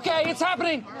God. Okay, it's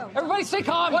happening. Everybody stay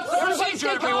calm. What's the procedure,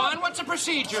 everyone? What's the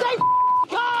procedure? Stay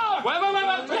calm. Wait.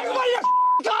 Everybody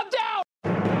calm down.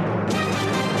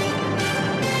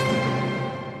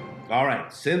 All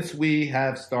right. Since we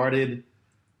have started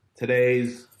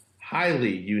today's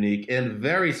highly unique and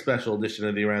very special edition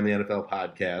of the Around the NFL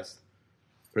podcast,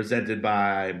 presented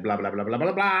by blah, blah, blah, blah,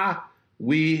 blah, blah,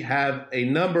 we have a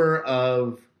number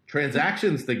of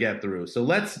transactions to get through. So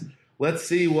let's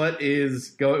see what is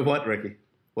going. What, Ricky?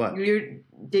 What?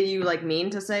 Did you mean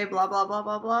to say blah blah blah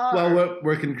blah blah? Well,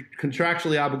 we're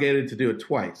contractually obligated to do it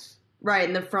twice. Right,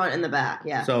 in the front and the back.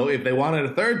 Yeah. So if they want it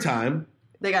a third time,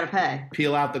 they got to pay.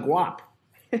 Peel out the guap.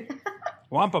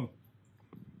 Whomp them.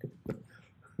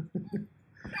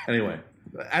 Anyway,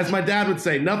 as my dad would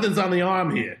say, nothing's on the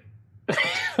arm here.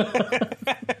 All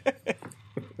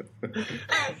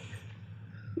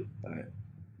right.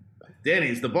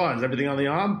 Danny's the bar. Is everything on the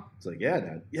arm? It's like, yeah,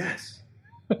 Dad. Yes.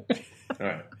 All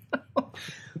right.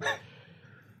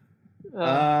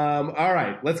 All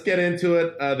right. Let's get into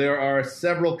it. There are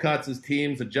several cuts as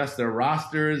teams adjust their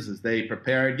rosters as they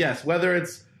prepare. Yes, whether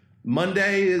it's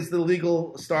Monday is the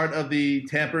legal start of the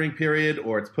tampering period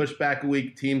or it's pushed back a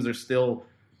week, teams are still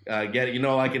getting,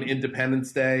 like an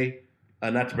Independence Day.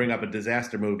 Not to bring up a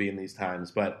disaster movie in these times,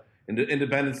 but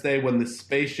Independence Day, when the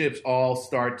spaceships all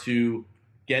start to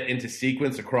get into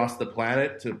sequence across the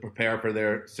planet to prepare for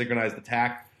their synchronized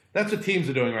attack, that's what teams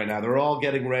are doing right now. They're all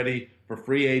getting ready for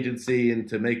free agency and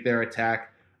to make their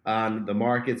attack on the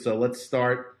market. So let's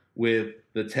start with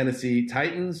the Tennessee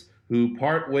Titans, who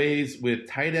part ways with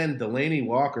tight end Delaney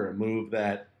Walker, a move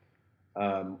that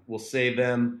will save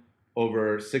them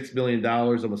over $6 million,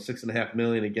 almost $6.5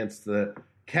 million against the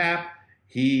cap.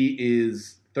 He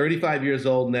is 35 years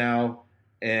old now,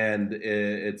 and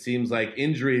it seems like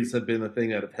injuries have been the thing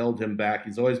that have held him back.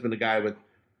 He's always been a guy with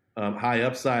high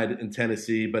upside in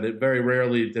Tennessee, but it very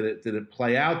rarely did it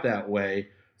play out that way.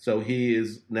 So he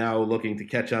is now looking to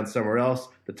catch on somewhere else.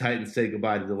 The Titans say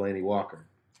goodbye to Delaney Walker.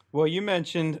 Well, you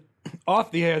mentioned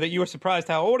off the air that you were surprised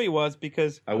how old he was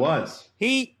because I was.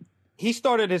 He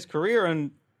started his career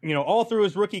and all through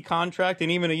his rookie contract and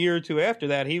even a year or two after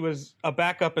that, he was a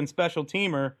backup and special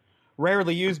teamer,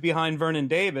 rarely used behind Vernon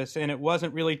Davis. And it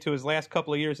wasn't really to his last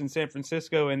couple of years in San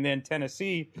Francisco and then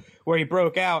Tennessee where he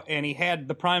broke out and he had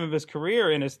the prime of his career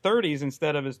in his 30s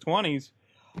instead of his 20s.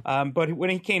 But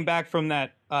when he came back from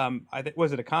that,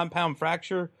 was it a compound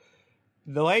fracture?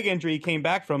 The leg injury he came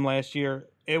back from last year,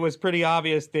 it was pretty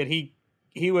obvious that he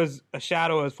was a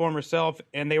shadow of his former self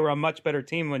and they were a much better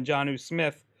team when Jonnu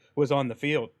Smith was on the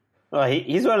field. Well,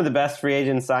 he's one of the best free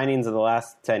agent signings of the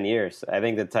last 10 years. I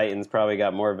think the Titans probably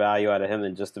got more value out of him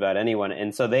than just about anyone.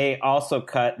 And so they also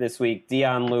cut this week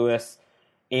Dion Lewis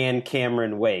and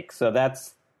Cameron Wake. So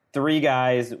that's three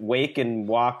guys, Wake and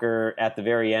Walker, at the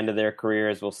very end of their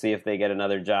careers. We'll see if they get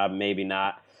another job, maybe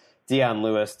not. Dion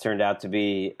Lewis turned out to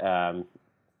be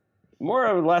more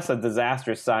or less a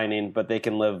disastrous signing, but they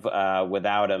can live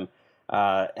without him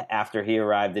after he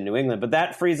arrived in New England. But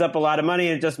that frees up a lot of money,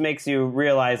 and it just makes you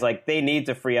realize, like, they need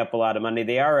to free up a lot of money.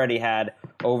 They already had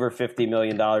over $50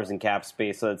 million in cap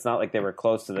space, so it's not like they were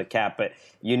close to the cap. But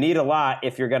you need a lot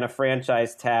if you're going to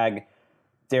franchise tag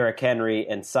Derrick Henry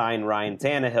and sign Ryan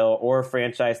Tannehill, or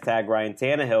franchise tag Ryan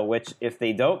Tannehill, which, if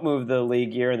they don't move the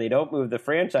league year and they don't move the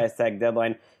franchise tag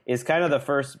deadline, is kind of the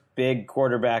first big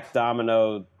quarterback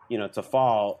domino, to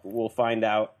fall. We'll find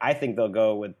out. I think they'll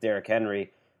go with Derrick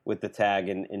Henry with the tag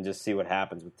and just see what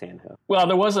happens with Tannehill. Well,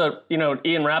 there was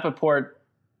Ian Rappaport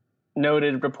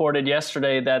reported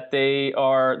yesterday that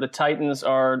the Titans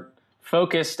are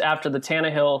focused after the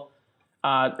Tannehill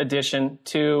addition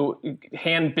to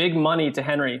hand big money to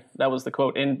Henry. That was the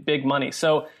quote, in big money.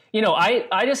 So,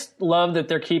 I just love that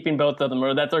they're keeping both of them,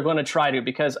 or that they're going to try to,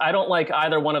 because I don't like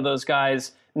either one of those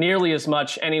guys nearly as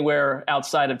much anywhere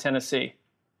outside of Tennessee.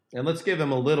 And let's give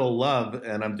him a little love,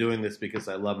 and I'm doing this because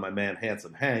I love my man,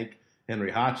 Handsome Hank, Henry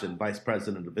Hodgson, Vice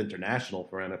President of International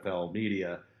for NFL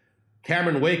Media.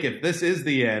 Cameron Wake, if this is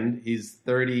the end, he's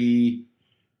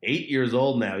 38 years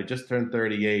old now. He just turned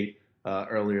 38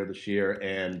 earlier this year.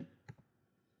 And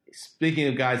speaking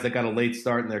of guys that got a late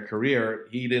start in their career,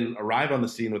 he didn't arrive on the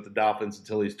scene with the Dolphins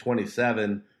until he's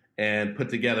 27 and put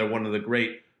together one of the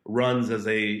great runs as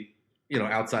a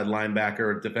outside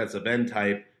linebacker, defensive end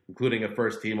type, including a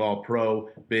first-team All-Pro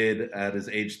bid at his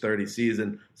age 30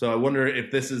 season. So I wonder if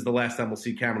this is the last time we'll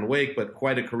see Cameron Wake, but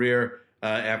quite a career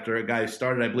after a guy who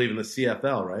started, I believe, in the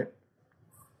CFL, right?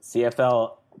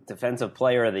 CFL Defensive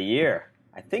Player of the Year,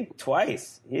 I think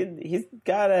twice. He's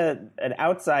got an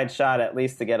outside shot at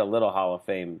least to get a little Hall of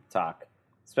Fame talk,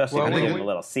 especially when you give him a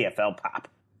little CFL pop.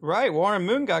 Right. Warren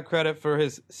Moon got credit for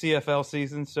his CFL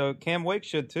season, so Cam Wake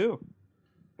should too.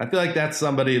 I feel like that's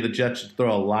somebody the Jets should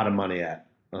throw a lot of money at.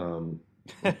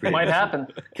 Might happen.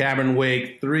 Cameron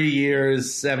Wake, 3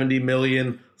 years, $70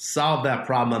 million, solved that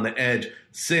problem on the edge,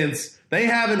 since they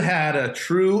haven't had a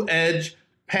true edge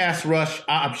pass rush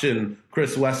option,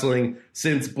 Chris Wessling,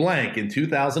 since blank in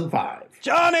 2005.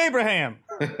 John Abraham.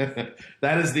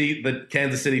 That is the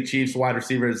Kansas City Chiefs wide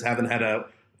receivers haven't had a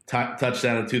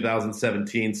touchdown in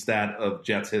 2017 stat of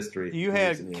Jets history. You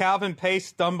had Calvin Pace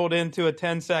stumbled into a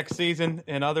 10-sack season,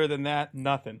 and other than that,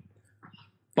 nothing.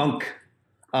 Bunk.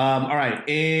 All right.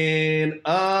 In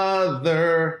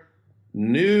other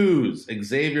news,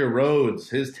 Xavier Rhodes,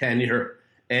 his tenure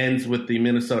ends with the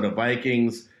Minnesota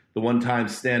Vikings. The one-time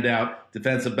standout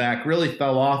defensive back really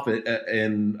fell off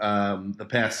in the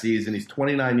past season. He's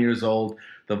 29 years old.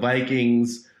 The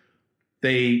Vikings,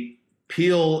 they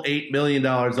peel $8 million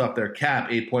off their cap,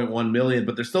 $8.1 million,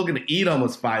 but they're still going to eat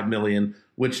almost $5 million,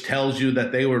 which tells you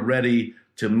that they were ready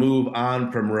to move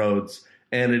on from Rhodes.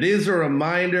 And it is a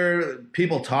reminder,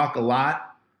 people talk a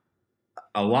lot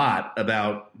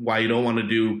about why you don't want to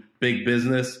do big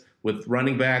business with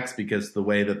running backs because the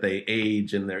way that they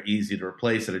age and they're easy to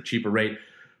replace at a cheaper rate.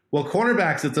 Well,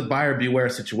 cornerbacks, it's a buyer beware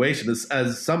situation.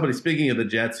 As somebody, speaking of the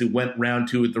Jets, who went round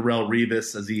two with Darrelle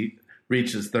Revis as he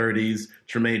reached his 30s,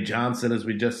 Tremaine Johnson, as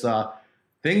we just saw,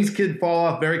 things could fall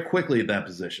off very quickly at that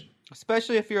position.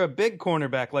 Especially if you're a big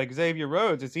cornerback like Xavier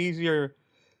Rhodes. It's easier,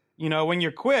 when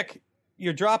you're quick,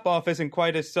 your drop-off isn't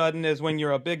quite as sudden as when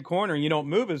you're a big corner and you don't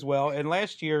move as well. And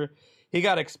last year, he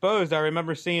got exposed. I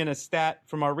remember seeing a stat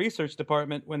from our research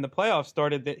department when the playoffs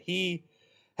started that he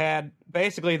had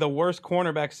basically the worst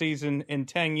cornerback season in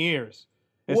 10 years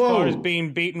as far as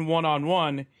being beaten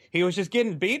one-on-one. He was just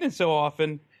getting beaten so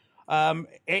often. And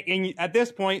at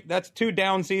this point, that's 2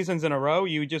 down seasons in a row.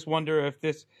 You just wonder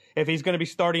if he's going to be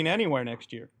starting anywhere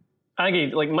next year. I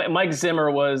think Mike Zimmer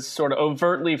was sort of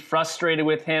overtly frustrated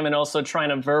with him and also trying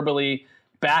to verbally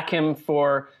back him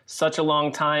for such a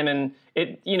long time. And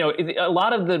a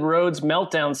lot of the Rhodes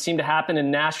meltdowns seem to happen in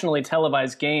nationally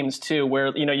televised games too,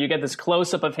 where, you get this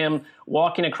close up of him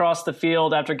walking across the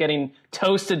field after getting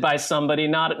toasted by somebody.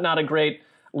 Not a great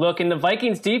look. And the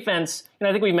Vikings defense,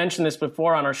 I think we mentioned this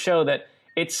before on our show, that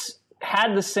it's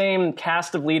had the same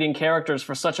cast of leading characters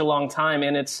for such a long time.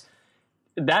 And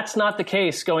that's not the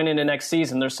case going into next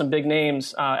season. There's some big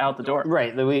names out the door.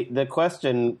 Right. The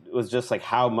question was just like,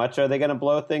 how much are they going to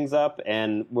blow things up?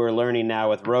 And we're learning now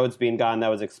with Rhodes being gone, that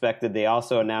was expected. They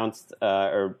also announced,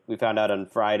 or we found out on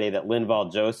Friday, that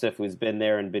Linval Joseph, who's been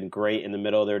there and been great in the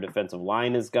middle of their defensive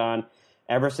line, is gone.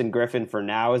 Everson Griffin for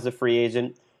now is a free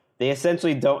agent. They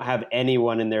essentially don't have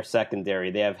anyone in their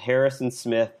secondary. They have Harrison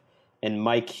Smith and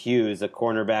Mike Hughes, a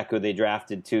cornerback who they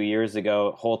drafted 2 years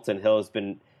ago. Holton Hill has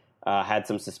been had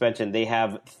some suspension. They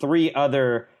have 4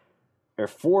 other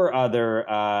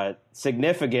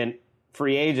significant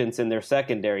free agents in their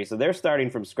secondary. So they're starting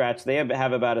from scratch. They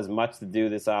have about as much to do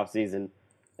this offseason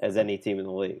as any team in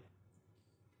the league.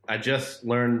 I just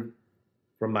learned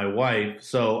from my wife.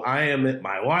 So I'm in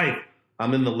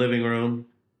the living room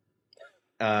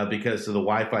because of the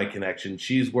Wi-Fi connection.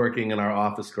 She's working in our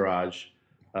office garage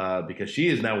because she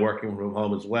is now working from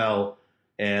home as well.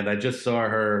 And I just saw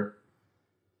her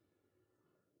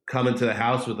come into the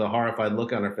house with a horrified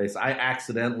look on her face. I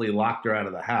accidentally locked her out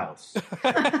of the house.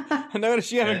 I noticed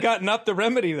she hadn't gotten up to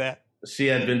remedy that. She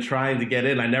had been trying to get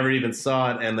in. I never even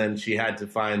saw it. And then she had to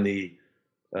find the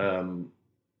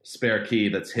spare key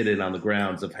that's hidden on the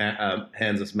grounds of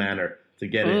Kansas Manor to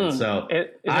get in. So is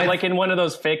it like in one of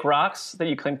those fake rocks that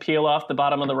you can peel off the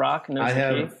bottom of the rock? And I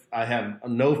have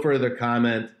no further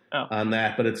comment on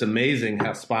that, but it's amazing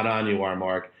how spot on you are,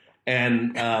 Mark.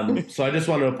 And so I just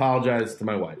want to apologize to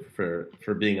my wife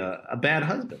for being a bad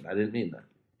husband. I didn't mean that.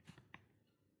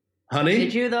 Honey?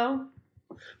 Did you, though?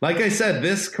 Like I said,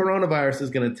 this coronavirus is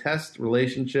going to test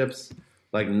relationships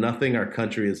like nothing our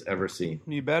country has ever seen.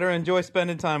 You better enjoy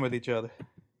spending time with each other.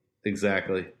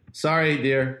 Exactly. Sorry,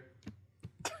 dear.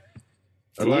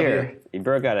 I love Deer. You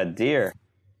broke out a deer.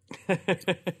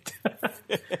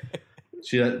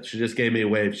 She just gave me a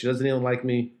wave. She doesn't even like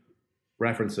me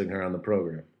referencing her on the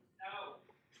program.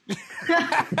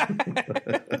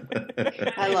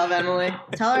 I love Emily.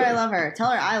 Tell her I love her. Tell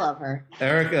her I love her.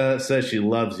 Erica says she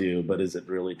loves you, but is it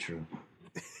really true?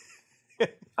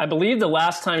 I believe the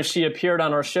last time she appeared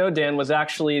on our show, Dan, was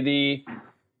actually the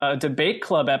debate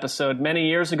club episode many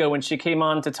years ago when she came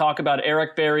on to talk about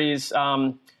Eric Berry's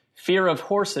fear of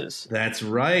horses. That's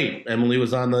right. Emily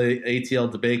was on the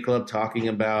ATL debate club talking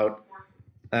about,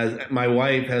 my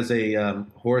wife has a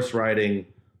horse riding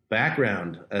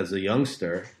background as a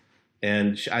youngster,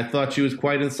 and I thought she was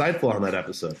quite insightful on that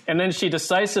episode. And then she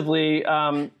decisively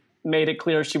made it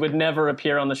clear she would never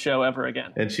appear on the show ever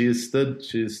again. And she has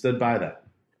stood by that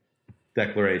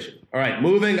declaration. All right,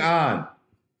 moving on.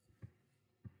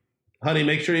 Honey,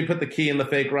 make sure you put the key in the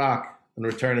fake rock and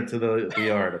return it to the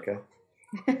yard, okay?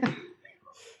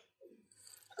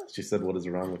 She said, what is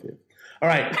wrong with you? All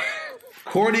right.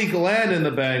 Cordy Glenn and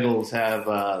the Bengals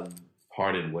have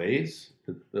parted ways.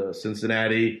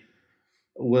 Cincinnati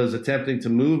was attempting to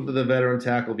move the veteran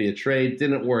tackle via trade.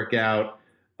 Didn't work out,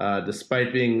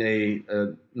 despite being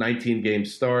a 19-game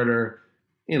starter.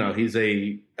 You know, he's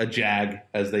a jag,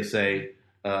 as they say.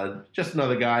 Just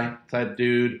another guy type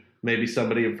dude. Maybe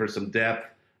somebody for some depth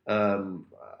on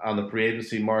the free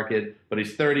agency market. But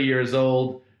he's 30 years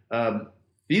old.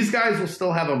 These guys will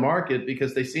still have a market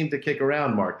because they seem to kick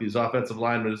around, Mark, these offensive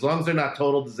linemen. As long as they're not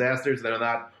total disasters, they're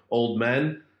not old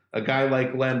men, a guy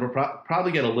like Glenn will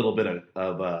probably get a little bit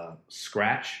of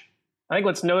scratch. I think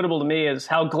what's notable to me is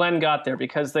how Glenn got there,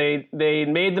 because they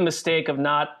made the mistake of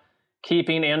not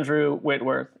keeping Andrew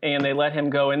Whitworth, and they let him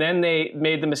go. And then they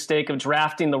made the mistake of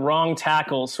drafting the wrong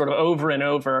tackles sort of over and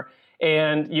over.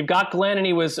 And you've got Glenn, and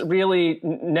he was really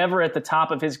never at the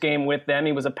top of his game with them.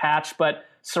 He was a patch, but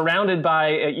surrounded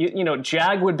by,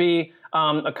 jag would be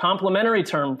a complimentary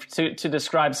term to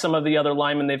describe some of the other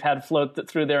linemen they've had float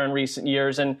through there in recent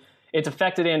years. And it's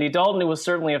affected Andy Dalton. It will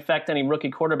certainly affect any rookie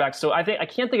quarterback. So I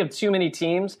can't think of too many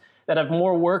teams that have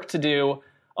more work to do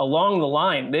along the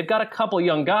line. They've got a couple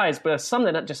young guys, but some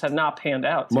that just have not panned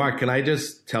out. Mark, can I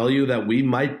just tell you that we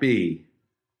might be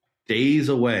days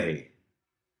away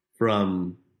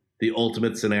from the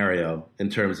ultimate scenario in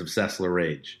terms of Sessler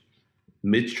rage?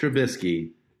 Mitch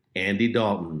Trubisky, Andy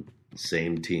Dalton,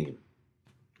 same team.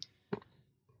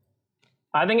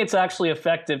 I think it's actually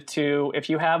effective if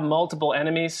you have multiple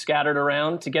enemies scattered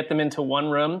around, to get them into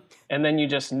one room, and then you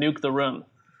just nuke the room.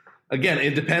 Again,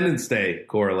 Independence Day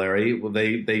corollary.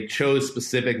 They chose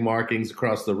specific markings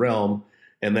across the realm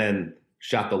and then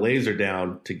shot the laser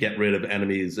down to get rid of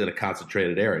enemies in a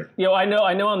concentrated area. I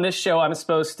know on this show I'm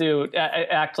supposed to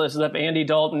act as if Andy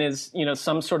Dalton is,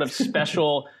 some sort of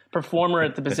special performer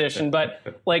at the position.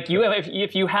 But like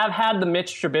if you have had the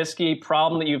Mitch Trubisky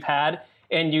problem that you've had,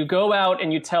 and you go out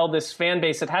and you tell this fan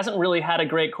base that hasn't really had a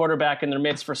great quarterback in their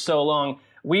midst for so long,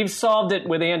 we've solved it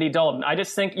with Andy Dalton. I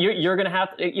just think you're going to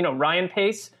have to, Ryan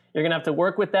Pace, you're going to have to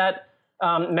work with that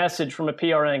message from a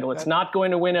PR angle. It's not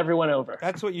going to win everyone over.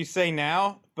 That's what you say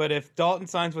now, but if Dalton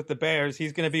signs with the Bears,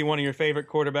 he's going to be one of your favorite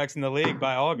quarterbacks in the league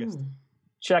by August.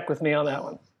 Check with me on that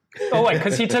one. Oh, wait,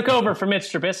 because he took over for Mitch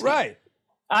Trubisky. Right.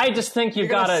 I just think you've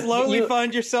got to slowly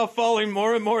find yourself falling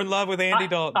more and more in love with Andy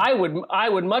Dalton. I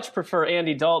would much prefer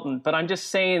Andy Dalton, but I'm just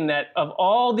saying that of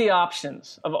all the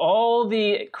options, of all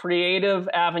the creative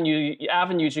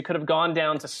avenues you could have gone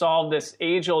down to solve this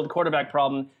age-old quarterback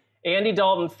problem, Andy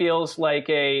Dalton feels like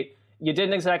a you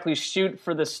didn't exactly shoot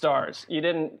for the stars. You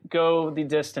didn't go the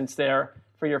distance there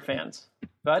for your fans.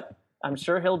 But I'm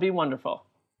sure he'll be wonderful.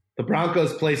 The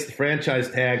Broncos placed the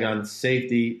franchise tag on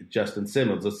safety Justin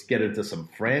Simmons. Let's get into some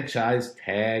franchise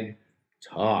tag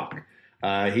talk.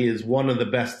 He is one of the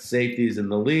best safeties in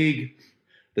the league.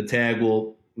 The tag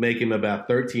will make him about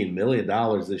 $13 million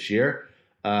this year.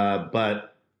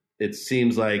 But it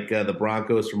seems like the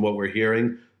Broncos, from what we're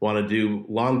hearing, want to do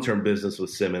long-term business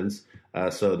with Simmons.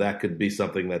 So that could be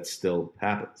something that still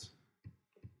happens.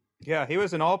 Yeah, he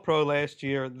was an all-pro last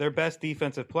year, their best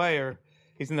defensive player.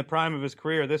 He's in the prime of his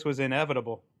career. This was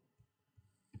inevitable.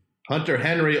 Hunter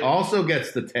Henry also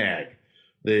gets the tag.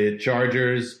 The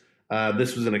Chargers,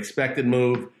 this was an expected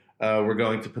move. We're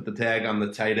going to put the tag on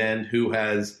the tight end who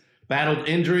has battled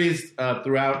injuries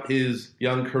throughout his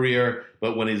young career.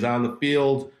 But when he's on the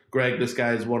field, Greg, this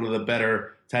guy is one of the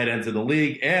better tight ends in the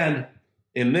league. And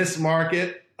in this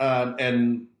market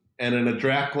and in a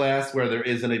draft class where there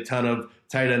isn't a ton of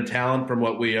tight end talent from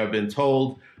what we have been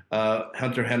told,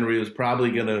 Hunter Henry was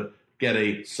probably going to get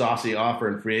a saucy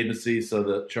offer in free agency, so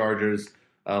the Chargers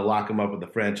lock him up with the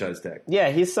franchise tag. Yeah,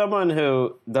 he's someone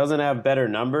who doesn't have better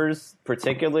numbers,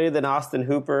 particularly than Austin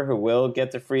Hooper, who will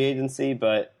get to free agency,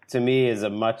 but to me is a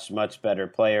much, much better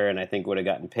player, and I think would have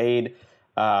gotten paid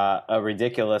a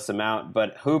ridiculous amount.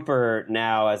 But Hooper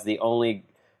now, as the only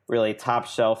really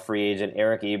top-shelf free agent,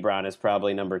 Eric Ebron is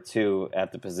probably number 2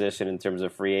 at the position in terms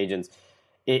of free agents.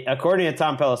 According to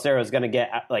Tom Pelissero, is going to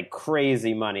get like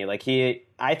crazy money.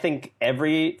 I think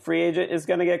every free agent is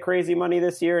going to get crazy money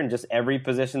this year, and just every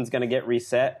position is going to get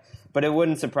reset. But it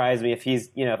wouldn't surprise me if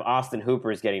if Austin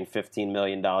Hooper is getting $15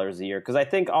 million a year, because I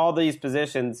think all these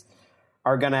positions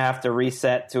are going to have to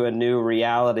reset to a new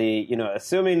reality.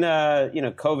 Assuming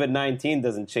COVID-19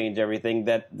 doesn't change everything,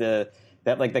 that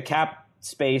the cap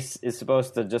space is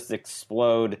supposed to just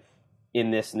explode in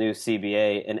this new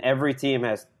CBA, and every team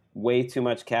has way too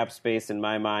much cap space in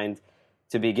my mind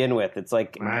to begin with. It's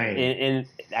like, I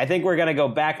think we're going to go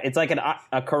back. It's like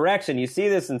a correction. You see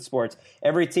this in sports.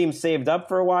 Every team saved up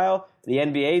for a while. The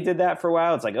NBA did that for a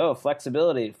while. It's like, oh,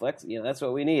 flexibility, that's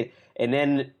what we need. And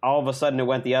then all of a sudden it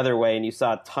went the other way and you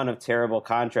saw a ton of terrible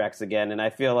contracts again. And I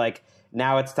feel like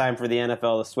now it's time for the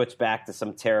NFL to switch back to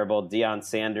some terrible Deion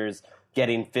Sanders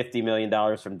getting $50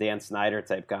 million from Dan Snyder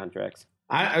type contracts.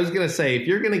 I was going to say, if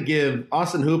you're going to give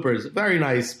Austin Hooper is a very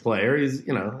nice player. He's,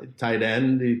 tight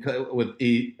end.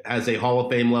 He has a Hall of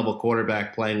Fame level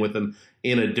quarterback playing with him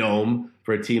in a dome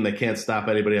for a team that can't stop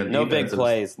anybody on defense. No big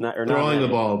plays. Throwing the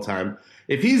ball all the time.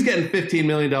 If he's getting $15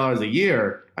 million a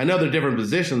year, I know they're different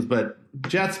positions, but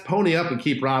Jets, pony up and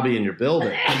keep Robbie in your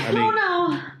building. Oh,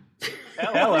 no.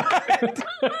 Hello.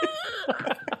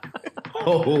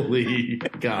 Holy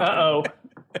God. Uh-oh.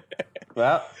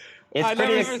 Well, it's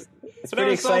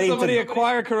pretty exciting. Saw somebody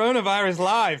acquire coronavirus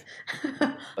live.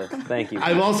 Thank you.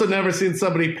 I've also never seen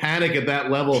somebody panic at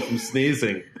that level from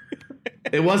sneezing.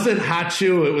 It wasn't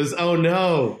Hachu. It was, oh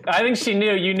no. I think she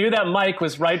knew. You knew that mic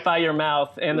was right by your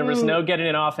mouth, and there was no getting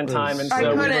it off in time. And so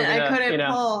I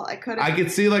couldn't pull. I couldn't. I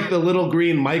could see like the little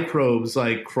green microbes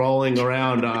like crawling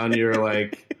around on your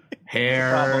like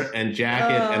hair and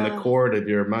jacket and the cord of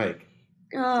your mic.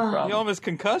 You almost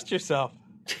concussed yourself.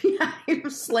 I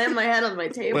slammed my head on my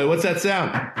table. Wait, what's that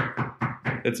sound?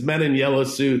 It's men in yellow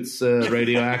suits,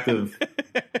 radioactive,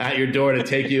 at your door to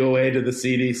take you away to the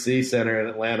CDC center in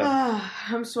Atlanta.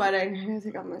 I'm sweating. I gotta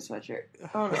take off my sweatshirt.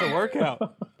 Oh, no. It's a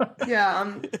workout.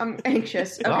 Yeah, I'm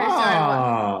anxious. Okay,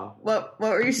 sorry. What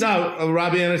were you saying? No,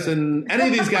 Robbie Anderson, any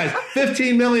of these guys,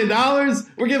 $15 million?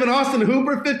 We're giving Austin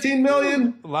Hooper $15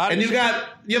 million? And you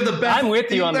have the best. I'm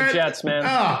with you on the there. Jets, man.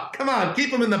 Oh, come on,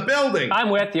 keep them in the building. I'm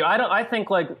with you. I think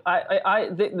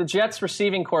the Jets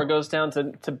receiving core goes down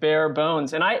to bare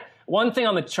bones. And one thing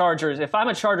on the Chargers, if I'm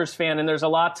a Chargers fan, and there's a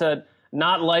lot to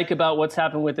not like about what's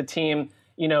happened with the team,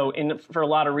 for a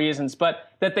lot of reasons,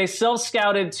 but that they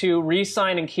self-scouted to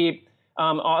re-sign and keep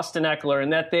Austin Eckler,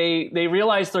 and that they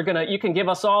realized you can give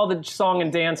us all the song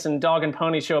and dance and dog and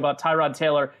pony show about Tyrod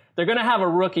Taylor. They're going to have a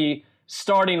rookie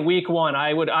starting week 1.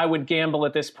 I would gamble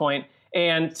at this point.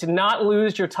 And to not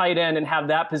lose your tight end and have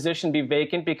that position be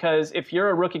vacant, because if you're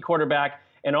a rookie quarterback,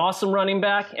 an awesome running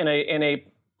back, and a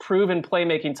proven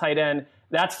playmaking tight end,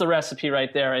 that's the recipe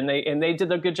right there. And they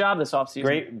did a good job this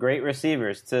offseason. Great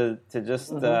receivers to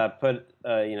just put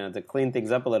to clean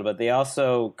things up a little bit. They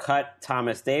also cut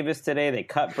Thomas Davis today. They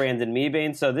cut Brandon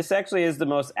Mebane. So this actually is the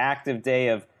most active day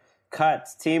of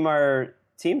cuts. Teams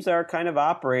are kind of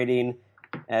operating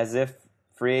as if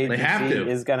free agency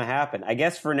is going to happen. I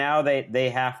guess for now they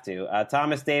have to.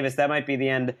 Thomas Davis, that might be the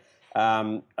end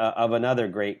of another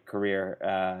great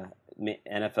career,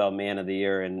 NFL Man of the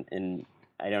Year, and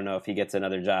I don't know if he gets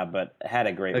another job, but had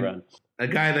a great run. A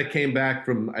guy that came back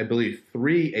from, I believe,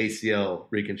 3 ACL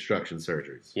reconstruction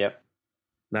surgeries. Yep.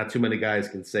 Not too many guys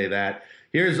can say that.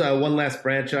 Here's one last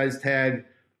franchise tag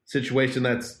situation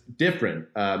that's different.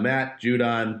 Matt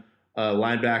Judon,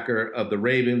 linebacker of the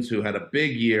Ravens, who had a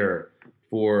big year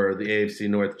for the AFC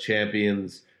North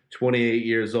champions, 28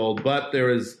 years old. But there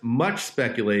is much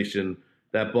speculation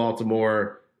that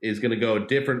Baltimore is going to go a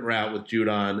different route with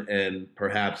Judon and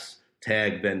perhaps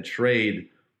tag then trade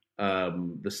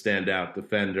the standout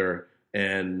defender.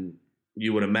 And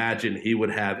you would imagine he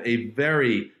would have a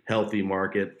very healthy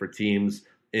market for teams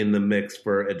in the mix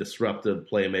for a disruptive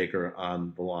playmaker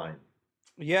on the line.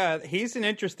 Yeah, he's an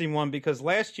interesting one because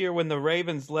last year when the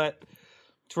Ravens let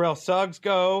Terrell Suggs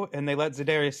go and they let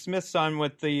Zadarius Smith sign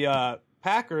with the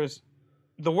Packers,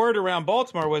 the word around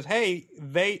Baltimore was, hey,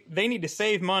 they need to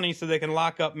save money so they can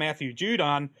lock up Matthew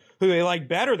Judon, who they like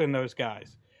better than those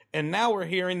guys. And now we're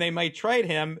hearing they may trade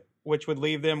him, which would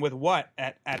leave them with what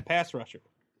at pass rusher?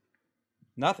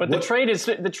 Nothing. But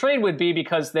the trade would be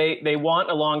because they want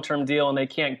a long-term deal and they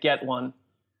can't get one,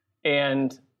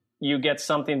 and you get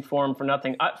something for him for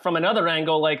nothing. From another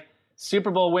angle, like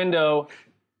Super Bowl window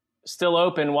still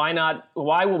open, why not?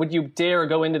 Why would you dare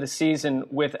go into the season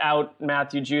without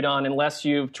Matthew Judon unless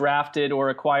you've drafted or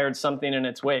acquired something in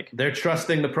its wake? They're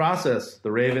trusting the process.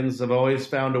 The Ravens have always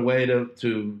found a way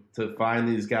to find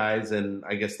these guys, and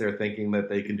I guess they're thinking that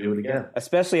they can do it again.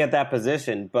 Especially at that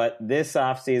position, but this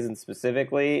offseason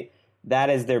specifically,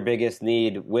 that is their biggest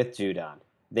need with Judon.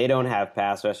 They don't have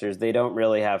pass rushers. They don't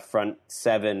really have front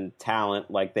seven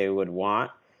talent like they would want,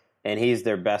 and he's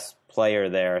their best player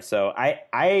there. So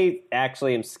I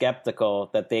actually am skeptical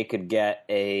that they could get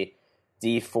a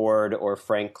D Ford or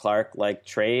Frank Clark like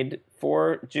trade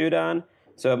for Judon.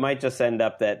 So it might just end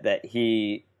up that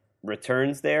he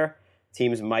returns there.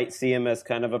 Teams might see him as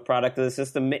kind of a product of the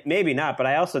system. Maybe not, but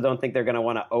I also don't think they're going to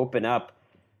want to open up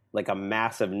like a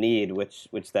massive need, which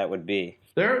that would be.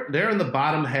 They're in the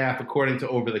bottom half, according to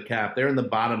Over the Cap. They're in the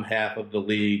bottom half of the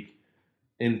league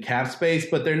in cap space,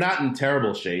 but they're not in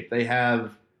terrible shape. They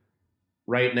have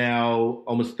right now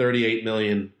almost $38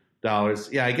 million.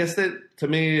 Yeah, I guess that to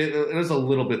me it is a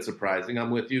little bit surprising.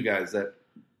 I'm with you guys that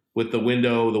with the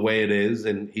window the way it is,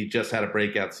 and he just had a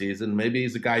breakout season, maybe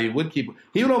he's a guy you would keep.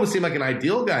 He would almost seem like an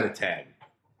ideal guy to tag.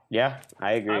 Yeah,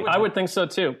 I agree. I would think so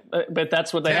too, but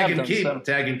that's what they tag have and done. keep. So.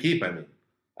 Tag and keep. I mean,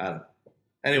 I don't know.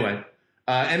 Anyway,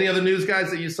 any other news,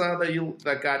 guys, that you saw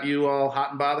that got you all hot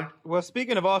and bothered? Well,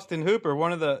 speaking of Austin Hooper,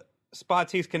 one of the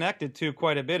spots he's connected to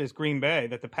quite a bit is Green Bay,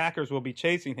 that the Packers will be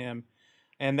chasing him,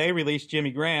 and they released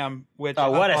Jimmy Graham. Which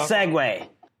what a segue!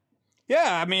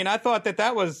 Yeah, I mean, I thought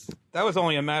that was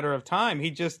only a matter of time.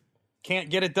 He just can't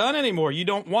get it done anymore. You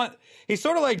don't want. He's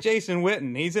sort of like Jason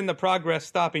Witten. He's in the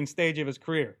progress-stopping stage of his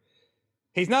career.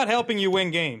 He's not helping you win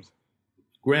games.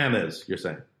 Graham is, you're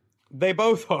saying? They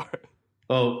both are.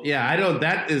 Oh, yeah, I don't.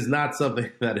 That is not something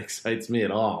that excites me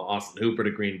at all. Austin Hooper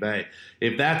to Green Bay.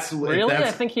 If that's really,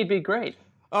 I think he'd be great.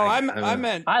 Oh, I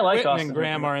meant I like Witten Austin and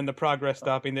Graham Hooper. are in the progress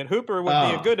stopping. That Hooper would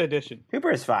be a good addition.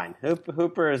 Hooper is fine.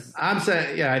 Hooper is. I'm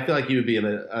saying, yeah, I feel like he would be an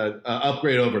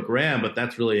upgrade over Graham, but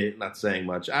that's really not saying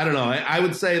much. I don't know. I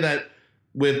would say that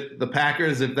with the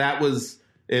Packers, if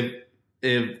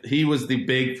he was the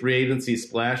big free agency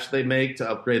splash they make to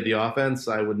upgrade the offense,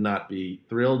 I would not be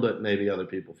thrilled, but maybe other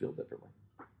people feel differently.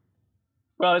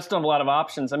 Well, they still have a lot of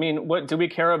options. I mean, what do we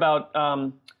care about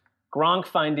Gronk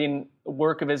finding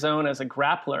work of his own as a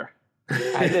grappler?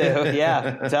 I do,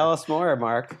 yeah. Tell us more,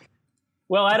 Mark.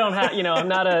 Well, I don't have, I'm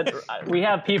not we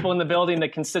have people in the building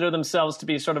that consider themselves to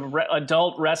be sort of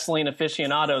adult wrestling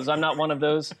aficionados. I'm not one of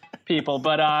those people,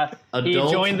 but he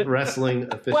joined wrestling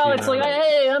aficionados. Well, it's like,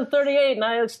 hey, I'm 38 and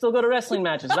I still go to wrestling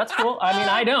matches. That's cool. I mean,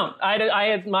 I don't.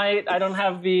 I don't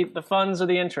have the funds or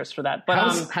the interest for that.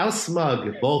 But how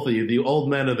smug, both of you, the old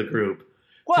men of the group.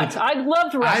 What? I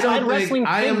loved wrestling. I had wrestling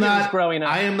figures growing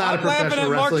up. I am not a professional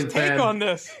wrestling fan. Take on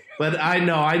this. But I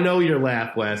know your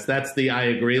laugh, Wes. That's the I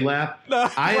agree laugh.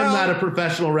 I am not a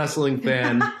professional wrestling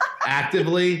fan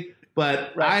actively,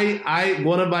 but right.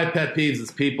 one of my pet peeves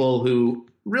is people who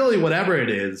really, whatever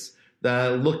it is,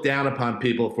 look down upon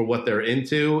people for what they're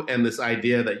into, and this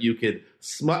idea that you could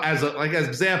as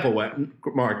example,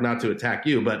 Mark, not to attack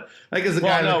you, but like as a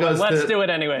guy that goes let's do it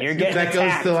anyway. You're getting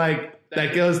attacked.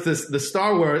 That goes to the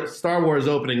Star Wars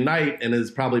opening night and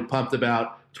is probably pumped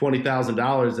about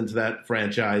 $20,000 into that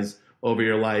franchise over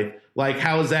your life. Like,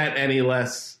 how is that any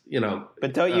less,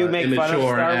 But don't you make fun of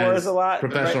Star Wars a lot?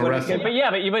 Professional wrestling.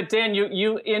 But Dan,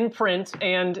 you in print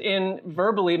and in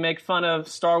verbally make fun of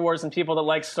Star Wars and people that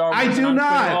like Star Wars. I do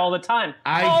not all the time.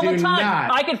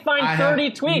 I could find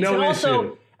 30 tweets. No and also,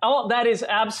 issue. Oh, that is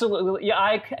absolutely.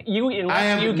 Yeah,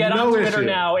 unless you get no on Twitter issue.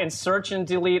 now and search and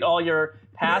delete all your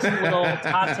past little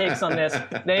hot takes on this.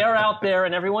 They are out there,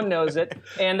 and everyone knows it,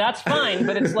 and that's fine.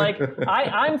 But it's like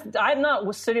I'm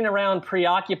not sitting around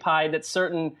preoccupied that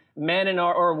certain men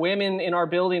or women in our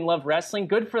building love wrestling.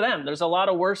 Good for them. There's a lot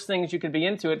of worse things you could be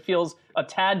into. It feels a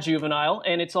tad juvenile,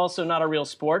 and it's also not a real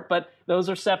sport. But those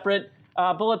are separate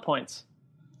bullet points.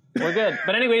 We're good.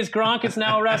 But anyways, Gronk is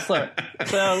now a wrestler.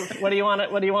 So what do you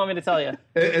want me to tell you?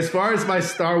 As far as my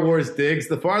Star Wars digs,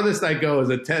 the farthest I go is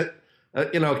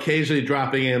occasionally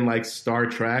dropping in like Star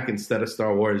Trek instead of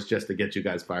Star Wars just to get you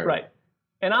guys fired. Right.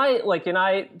 And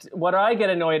what I get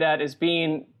annoyed at is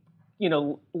being,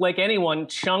 like anyone,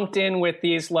 chunked in with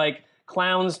these like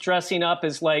clowns dressing up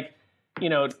as like,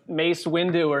 Mace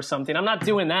Windu or something. I'm not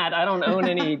doing that. I don't own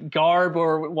any garb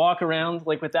or walk around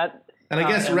like with that. And I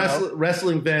guess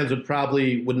wrestling fans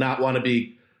would not want to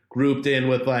be grouped in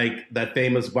with like that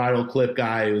famous viral clip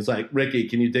guy who's like, Ricky,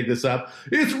 can you dig this up?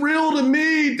 It's real to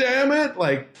me, damn it.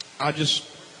 Like, I just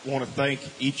want to thank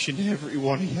each and every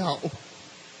one of y'all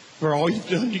for all you've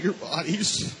done to your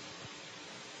bodies.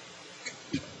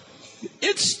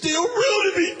 It's still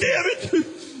real to me, damn it.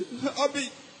 I mean,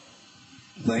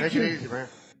 thank you. Easy, man.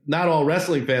 Not all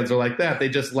wrestling fans are like that. They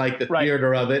just like the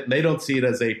theater of it, and they don't see it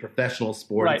as a professional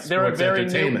sport. Right, they're a very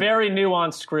very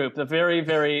nuanced group. A very,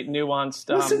 very nuanced.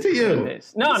 Listen to you.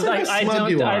 Base. No, I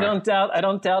don't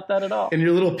doubt that at all. In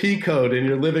your little pea coat in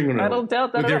your living room. I don't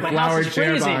doubt that with at your all. My flowered house is chair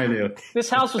freezing. behind you.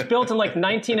 This house was built in like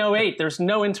 1908. There's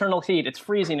no internal heat. It's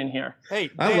freezing in here.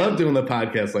 Hey, I love doing the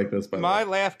podcast like this. By the way, my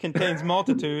laugh contains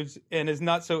multitudes and is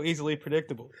not so easily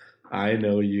predictable. I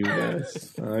know you,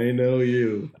 guys. I know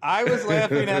you. I was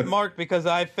laughing at Mark because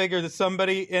I figured that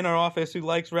somebody in our office who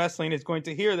likes wrestling is going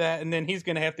to hear that, and then he's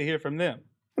going to have to hear from them.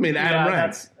 I mean, Adam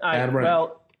Rank.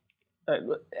 Well,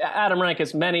 Adam Rank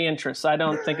has many interests. I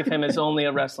don't think of him as only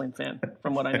a wrestling fan,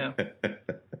 from what I know.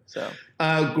 So,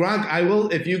 Gronk, I will.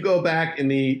 If you go back in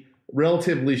the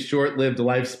relatively short-lived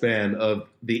lifespan of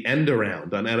the End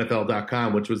Around on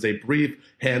NFL.com, which was a brief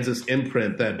Kansas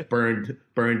imprint that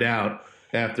burned out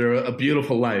after a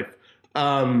beautiful life.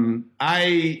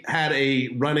 I had a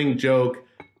running joke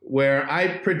where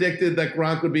I predicted that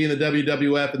Gronk would be in the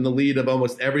WWF in the lead of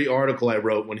almost every article I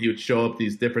wrote when he would show up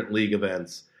these different league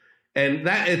events. And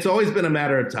that it's always been a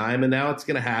matter of time, and now it's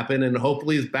going to happen, and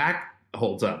hopefully his back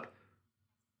holds up.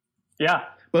 Yeah.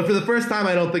 But for the first time,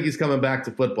 I don't think he's coming back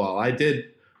to football. I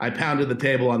pounded the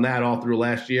table on that all through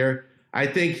last year. I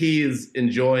think he's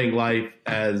enjoying life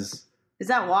as Is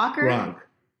that Walker? Gronk.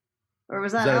 Or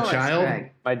was that Is that Ellis, a child?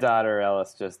 Greg? My daughter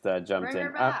Ellis just jumped Bring her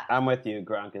in. back. I'm with you.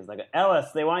 Gronk is like,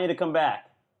 Ellis, they want you to come back.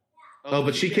 Oh,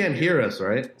 but she can't hear us,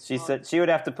 right? She said she would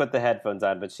have to put the headphones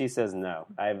on, but she says no.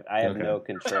 I have no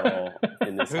control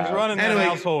in this Who's house. running that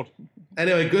household?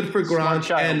 Anyway, good for Gronk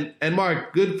and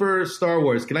Mark. Good for Star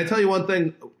Wars. Can I tell you one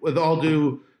thing? With all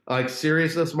due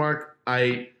seriousness, Mark,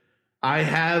 I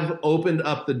have opened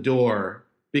up the door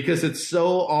because it's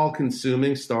so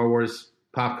all-consuming, Star Wars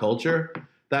pop culture,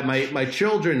 that my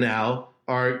children now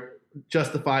are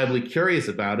justifiably curious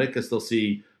about it because they'll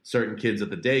see certain kids at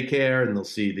the daycare and they'll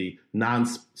see the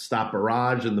non-stop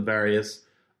barrage and the various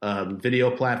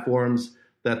video platforms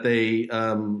that they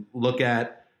look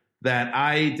at. That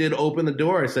I did open the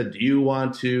door. I said, "Do you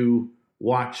want to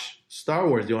watch Star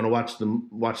Wars? Do you want to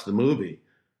watch the movie?"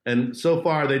 And so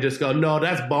far, they just go, "No,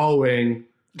 that's Boeing."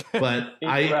 But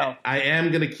I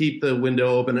am going to keep the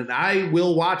window open, and I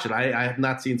will watch it. I have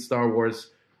not seen Star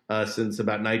Wars since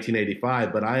about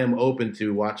 1985, but I am open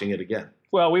to watching it again.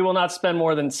 Well, we will not spend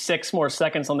more than 6 more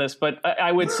seconds on this, but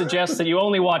I would suggest that you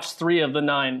only watch 3 of the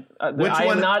 9. Which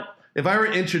one? If I were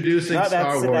introducing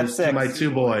Star Wars to my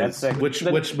 2 boys,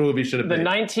 which movie should it be? The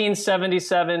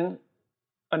 1977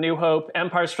 A New Hope,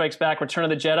 Empire Strikes Back, Return of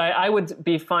the Jedi. I would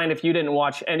be fine if you didn't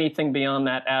watch anything beyond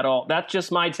that at all. That's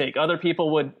just my take. Other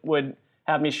people would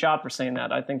have me shot for saying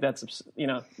that. I think that's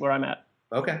where I'm at.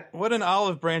 Okay. What an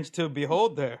olive branch to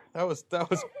behold there. That was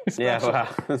yeah, wow.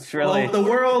 It's really the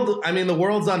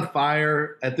world's on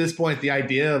fire. At this point, the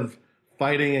idea of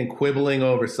fighting and quibbling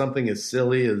over something as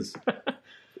silly as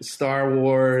Star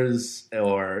Wars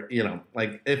or,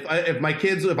 if my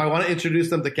kids, if I want to introduce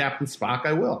them to Captain Spock,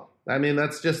 I will. I mean,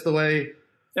 that's just the way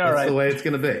the way it's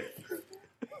going to be.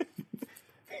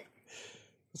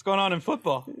 What's going on in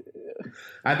football?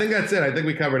 I think that's it. I think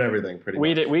we covered everything pretty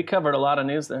much. We covered a lot of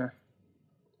news there.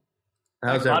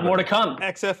 How's a lot more to come.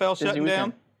 XFL shutting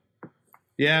down.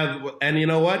 Yeah, and you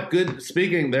know what? Good.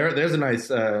 Speaking there's a nice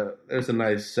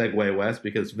segue, Wes,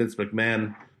 because Vince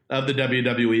McMahon of the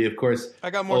WWE, of course.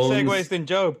 I got more segues than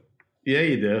Job. Yeah,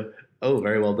 you do. Oh,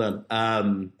 very well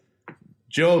done.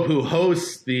 Job, who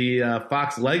hosts the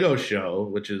Fox Lego show,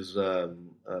 which is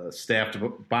staffed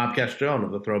Bobcast Joan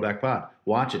of the Throwback Pod.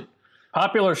 Watch it.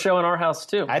 Popular show in our house,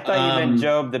 too. I thought you meant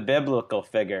Job, the biblical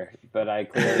figure, but I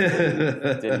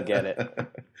clearly didn't get it.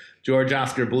 George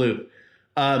Oscar Bluth.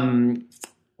 Vince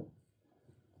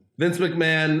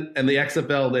McMahon and the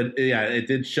XFL, it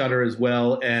did shutter as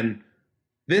well. And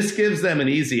this gives them an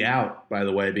easy out, by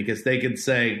the way, because they could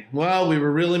say, well, we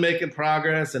were really making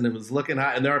progress and it was looking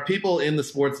hot. And there are people in the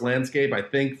sports landscape, I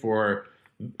think, for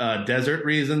desert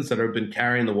reasons that have been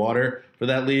carrying the water for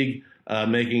that league,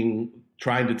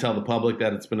 trying to tell the public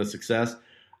that it's been a success.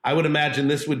 I would imagine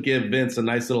this would give Vince a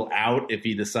nice little out if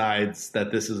he decides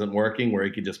that this isn't working, where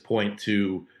he could just point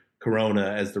to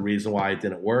Corona as the reason why it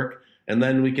didn't work. And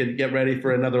then we could get ready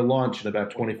for another launch in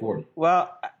about 2040.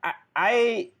 Well,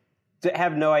 I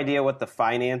have no idea what the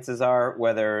finances are,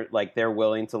 whether like they're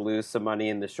willing to lose some money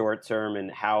in the short term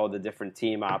and how the different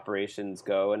team operations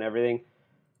go and everything.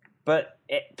 But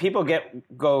people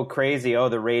go crazy. Oh,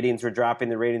 the ratings were dropping.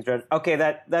 The ratings are okay.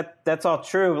 That's all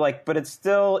true. Like, but it's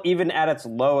still, even at its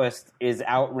lowest, is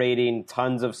outrating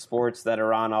tons of sports that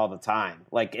are on all the time.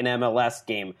 Like an MLS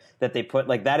game that they put.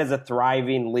 Like that is a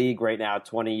thriving league right now,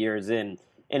 20 years in,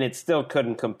 and it still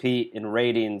couldn't compete in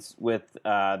ratings with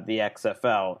the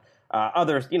XFL.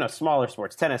 Other, smaller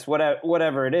sports, tennis,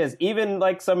 whatever it is. Even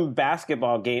like some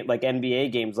basketball game, like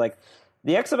NBA games, like.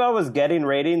 The XFL was getting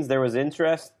ratings. There was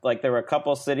interest. Like there were a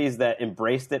couple cities that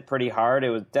embraced it pretty hard.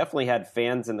 It was definitely had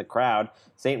fans in the crowd.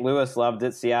 St. Louis loved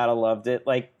it. Seattle loved it.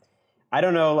 Like I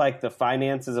don't know, like the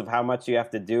finances of how much you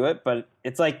have to do it, but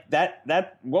it's like that.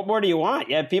 What more do you want?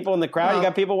 You have people in the crowd. You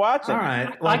got people watching. All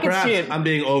right. Well, I can see it. I'm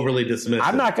being overly dismissive.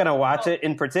 I'm not going to watch it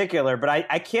in particular, but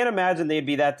I can't imagine they'd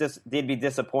be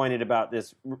disappointed about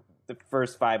this the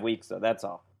first 5 weeks. So that's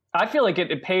all. I feel like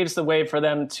it paves the way for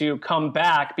them to come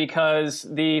back because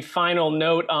the final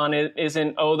note on it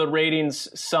isn't, the ratings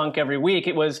sunk every week.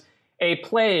 It was a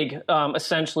plague,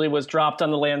 essentially, was dropped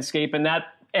on the landscape, and that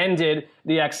ended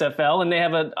the XFL, and they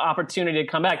have an opportunity to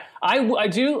come back. I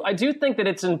do think that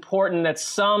it's important that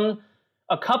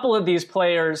a couple of these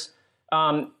players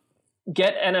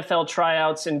get NFL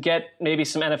tryouts and get maybe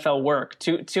some NFL work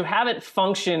to have it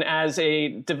function as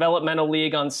a developmental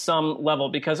league on some level,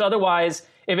 because otherwise,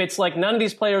 if it's like none of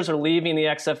these players are leaving the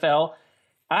XFL,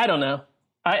 I don't know.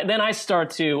 Then I start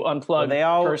to unplug. Well, they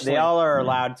all are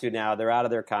allowed to now. They're out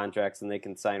of their contracts and they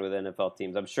can sign with NFL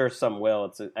teams. I'm sure some will.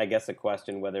 It's I guess a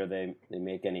question whether they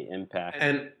make any impact.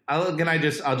 And I'll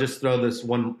just throw this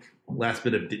one last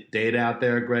bit of data out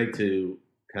there, Greg, to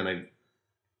kind of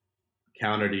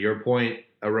counter to your point.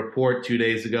 A report 2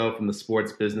 days ago from the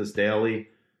Sports Business Daily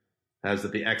has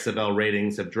that the XFL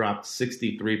ratings have dropped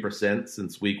 63%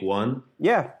 since week one.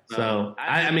 Yeah. So,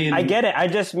 I mean... I get it. I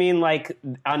just mean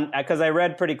because I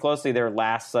read pretty closely their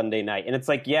last Sunday night. And it's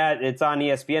like, yeah, it's on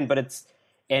ESPN, but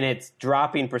it's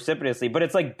dropping precipitously. But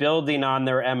it's like building on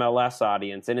their MLS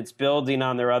audience. And it's building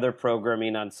on their other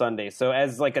programming on Sunday. So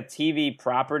as like a TV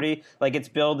property, like it's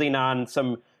building on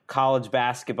some college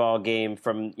basketball game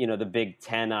from, the Big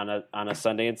Ten on a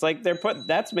Sunday. It's like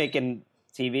that's making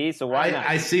TV, so why not?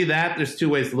 I see that. There's two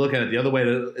ways to look at it. The other way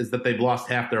is that they've lost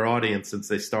half their audience since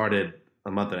they started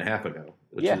a month and a half ago,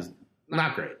 which is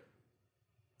not great.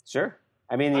 Sure.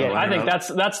 I mean, I think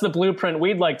that's the blueprint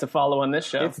we'd like to follow on this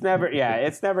show. It's never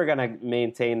going to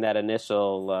maintain that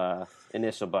initial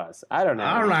buzz. I don't know.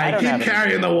 All right, keep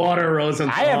carrying the water,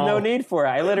 Rosenthal. I have no need for it.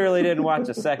 I literally didn't watch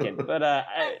a second, but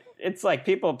it's like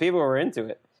people were into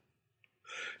it.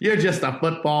 You're just a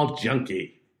football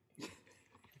junkie.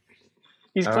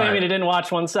 He's claiming he didn't watch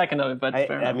 1 second of it, but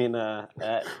I mean,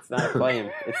 it's not a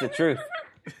claim. It's the truth.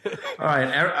 All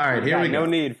right. Here we go. No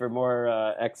need for more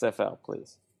XFL,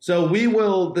 please. So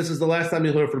this is the last time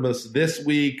you'll hear from us this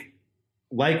week.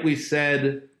 Like we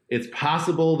said, it's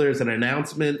possible there's an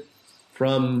announcement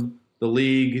from the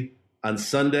league on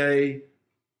Sunday.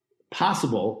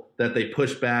 Possible that they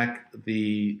push back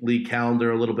the league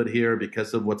calendar a little bit here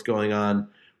because of what's going on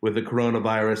with the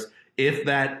coronavirus. If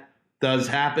that does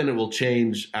happen, it will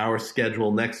change our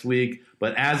schedule next week.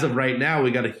 But as of right now,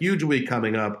 we got a huge week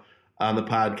coming up on the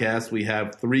podcast. We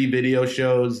have 3 video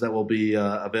shows that will be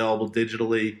available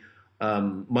digitally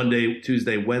Monday,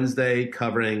 Tuesday, Wednesday,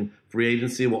 covering free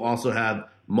agency. We'll also have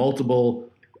multiple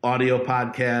audio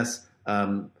podcasts,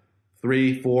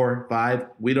 3, 4, 5.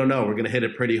 We don't know. We're going to hit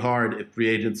it pretty hard if free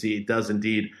agency does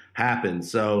indeed happen.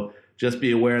 So just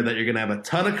be aware that you're going to have a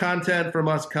ton of content from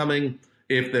us coming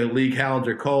if the league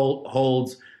calendar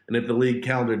holds, and if the league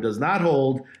calendar does not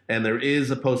hold, and there is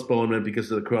a postponement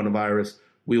because of the coronavirus,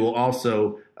 we will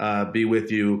also be with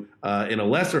you in a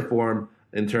lesser form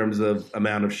in terms of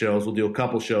amount of shows. We'll do a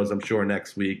couple shows, I'm sure,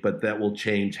 next week, but that will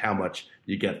change how much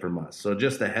you get from us. So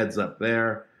just a heads up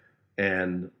there.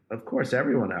 And, of course,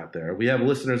 everyone out there. We have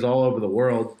listeners all over the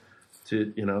world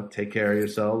to, take care of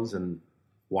yourselves and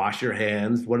wash your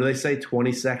hands. What do they say,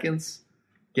 20 seconds?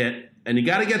 And you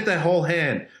got to get the whole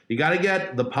hand. You got to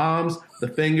get the palms, the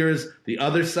fingers, the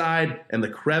other side, and the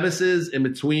crevices in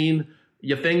between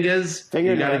your fingers.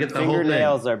 You got to get the whole thing.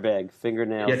 Fingernails are big.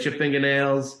 Fingernails. Get your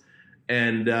fingernails.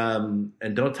 And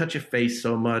don't touch your face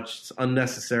so much. It's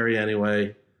unnecessary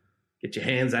anyway. Get your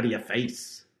hands out of your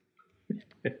face.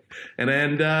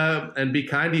 and be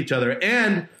kind to each other.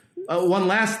 And one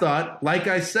last thought, like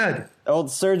I said.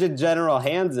 Old Surgeon General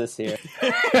Hanses here.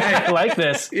 I like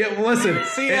this. Yeah, well, listen.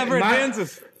 See, Everett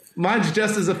Hanses. Mine's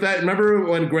just as effective. Remember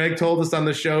when Greg told us on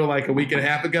the show like a week and a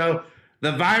half ago,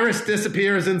 the virus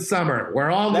disappears in summer.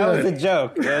 We're all good. That was a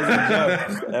joke.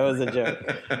 That was a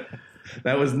joke.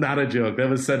 That was not a joke. That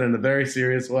was said in a very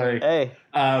serious way. Hey,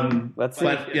 let's see.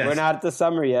 Yes. We're not at the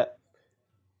summer yet.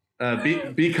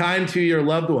 Be kind to your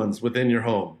loved ones within your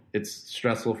home. It's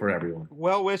stressful for everyone.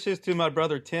 Well wishes to my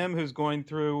brother Tim, who's going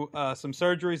through some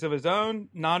surgeries of his own,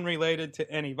 non-related to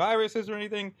any viruses or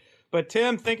anything. But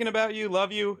Tim, thinking about you,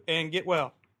 love you, and get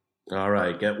well. All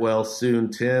right. Get well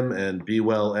soon, Tim, and be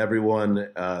well, everyone.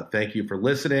 Thank you for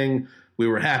listening. We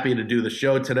were happy to do the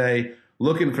show today.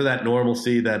 Looking for that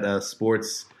normalcy that the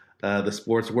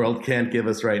sports world can't give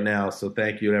us right now. So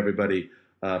thank you, everybody,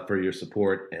 for your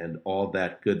support and all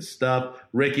that good stuff.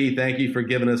 Ricky, thank you for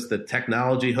giving us the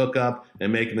technology hookup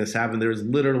and making this happen. There's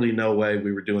literally no way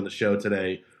we were doing the show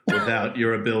today without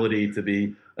your ability to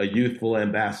be a youthful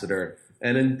ambassador.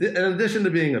 And in addition to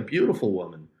being a beautiful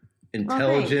woman,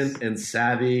 intelligent and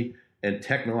savvy and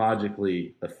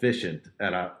technologically efficient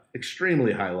at an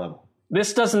extremely high level.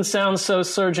 This doesn't sound so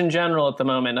Surgeon General at the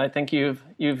moment. I think you've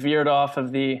veered off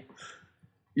of the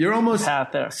You're almost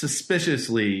path there.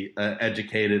 Suspiciously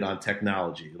educated on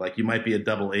technology. Like you might be a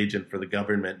double agent for the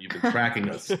government. You've been tracking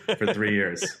us for 3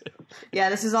 years. Yeah,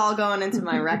 this is all going into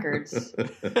my records.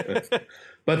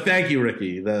 But thank you,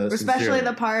 Ricky. Especially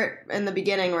the part in the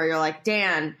beginning where you're like,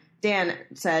 Dan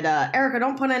said, Erica,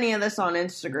 don't put any of this on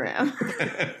Instagram.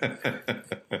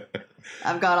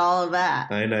 I've got all of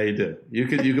that. I know you do. You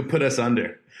could put us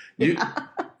under.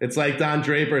 It's like Don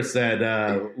Draper said,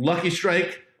 Lucky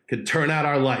Strike could turn out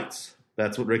our lights.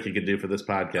 That's what Ricky could do for this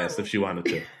podcast if she wanted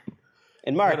to.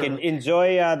 And Mark,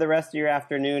 enjoy the rest of your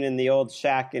afternoon in the old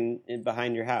shack in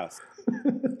behind your house.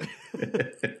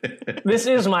 This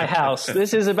is my house.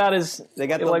 This is about as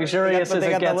luxurious as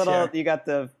it gets here. You got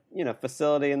the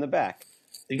facility in the back.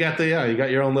 You got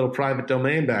your own little private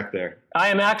domain back there. I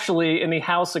am actually in the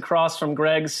house across from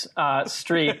Greg's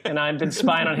street, and I've been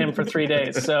spying on him for 3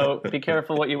 days. So be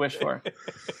careful what you wish for.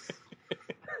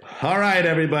 All right,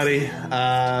 everybody.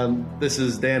 This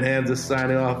is Dan Hanses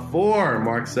signing off for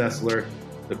Mark Sessler,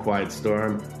 The Quiet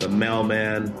Storm, the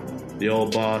mailman, the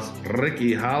old boss,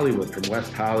 Ricky Hollywood from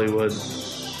West Hollywood.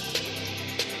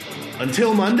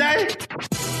 Until Monday.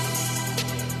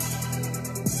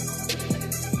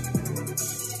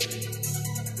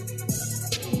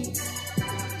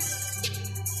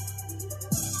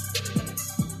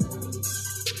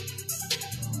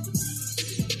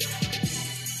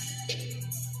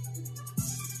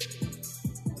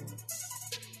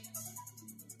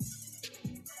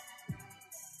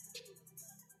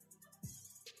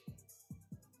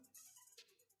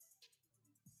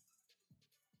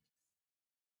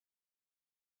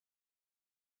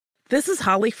 This is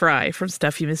Holly Fry from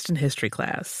Stuff You Missed in History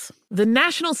Class. The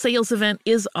national sales event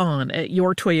is on at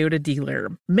your Toyota dealer,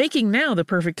 making now the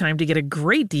perfect time to get a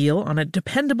great deal on a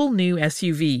dependable new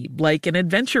SUV, like an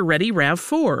adventure-ready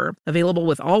RAV4. Available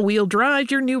with all-wheel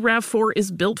drive, your new RAV4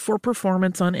 is built for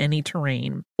performance on any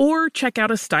terrain. Or check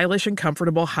out a stylish and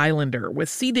comfortable Highlander with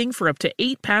seating for up to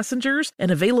 8 passengers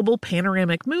and available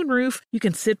panoramic moonroof. You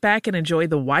can sit back and enjoy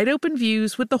the wide-open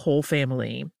views with the whole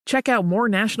family. Check out more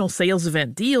national sales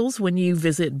event deals when you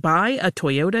visit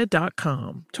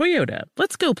buyatoyota.com. Toyota,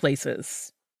 let's go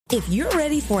places. If you're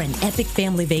ready for an epic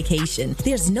family vacation,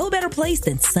 there's no better place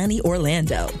than sunny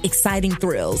Orlando. Exciting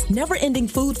thrills, never-ending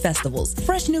food festivals,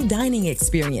 fresh new dining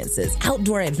experiences,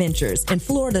 outdoor adventures, and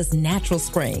Florida's natural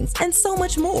springs, and so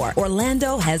much more.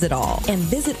 Orlando has it all. And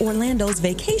Visit Orlando's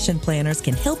vacation planners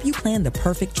can help you plan the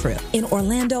perfect trip. In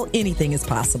Orlando, anything is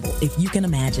possible if you can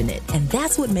imagine it. And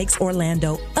that's what makes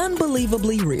Orlando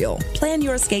unbelievably real. Plan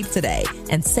your escape today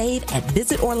and save at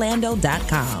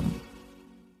visitorlando.com.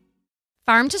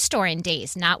 Farm to store in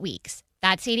days, not weeks.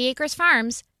 That's 80 Acres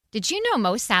Farms. Did you know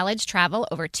most salads travel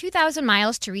over 2,000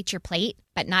 miles to reach your plate?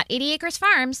 But not 80 Acres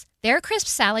Farms. Their crisp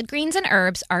salad greens and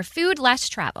herbs are food less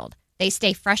traveled. They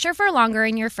stay fresher for longer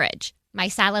in your fridge. My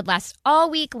salad lasts all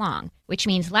week long, which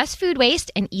means less food waste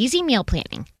and easy meal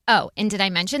planning. Oh, and did I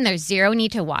mention there's zero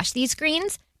need to wash these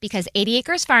greens? Because 80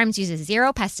 Acres Farms uses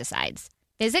zero pesticides.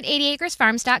 Visit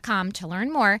 80acresfarms.com to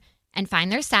learn more and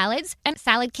find their salads and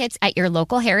salad kits at your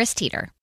local Harris Teeter.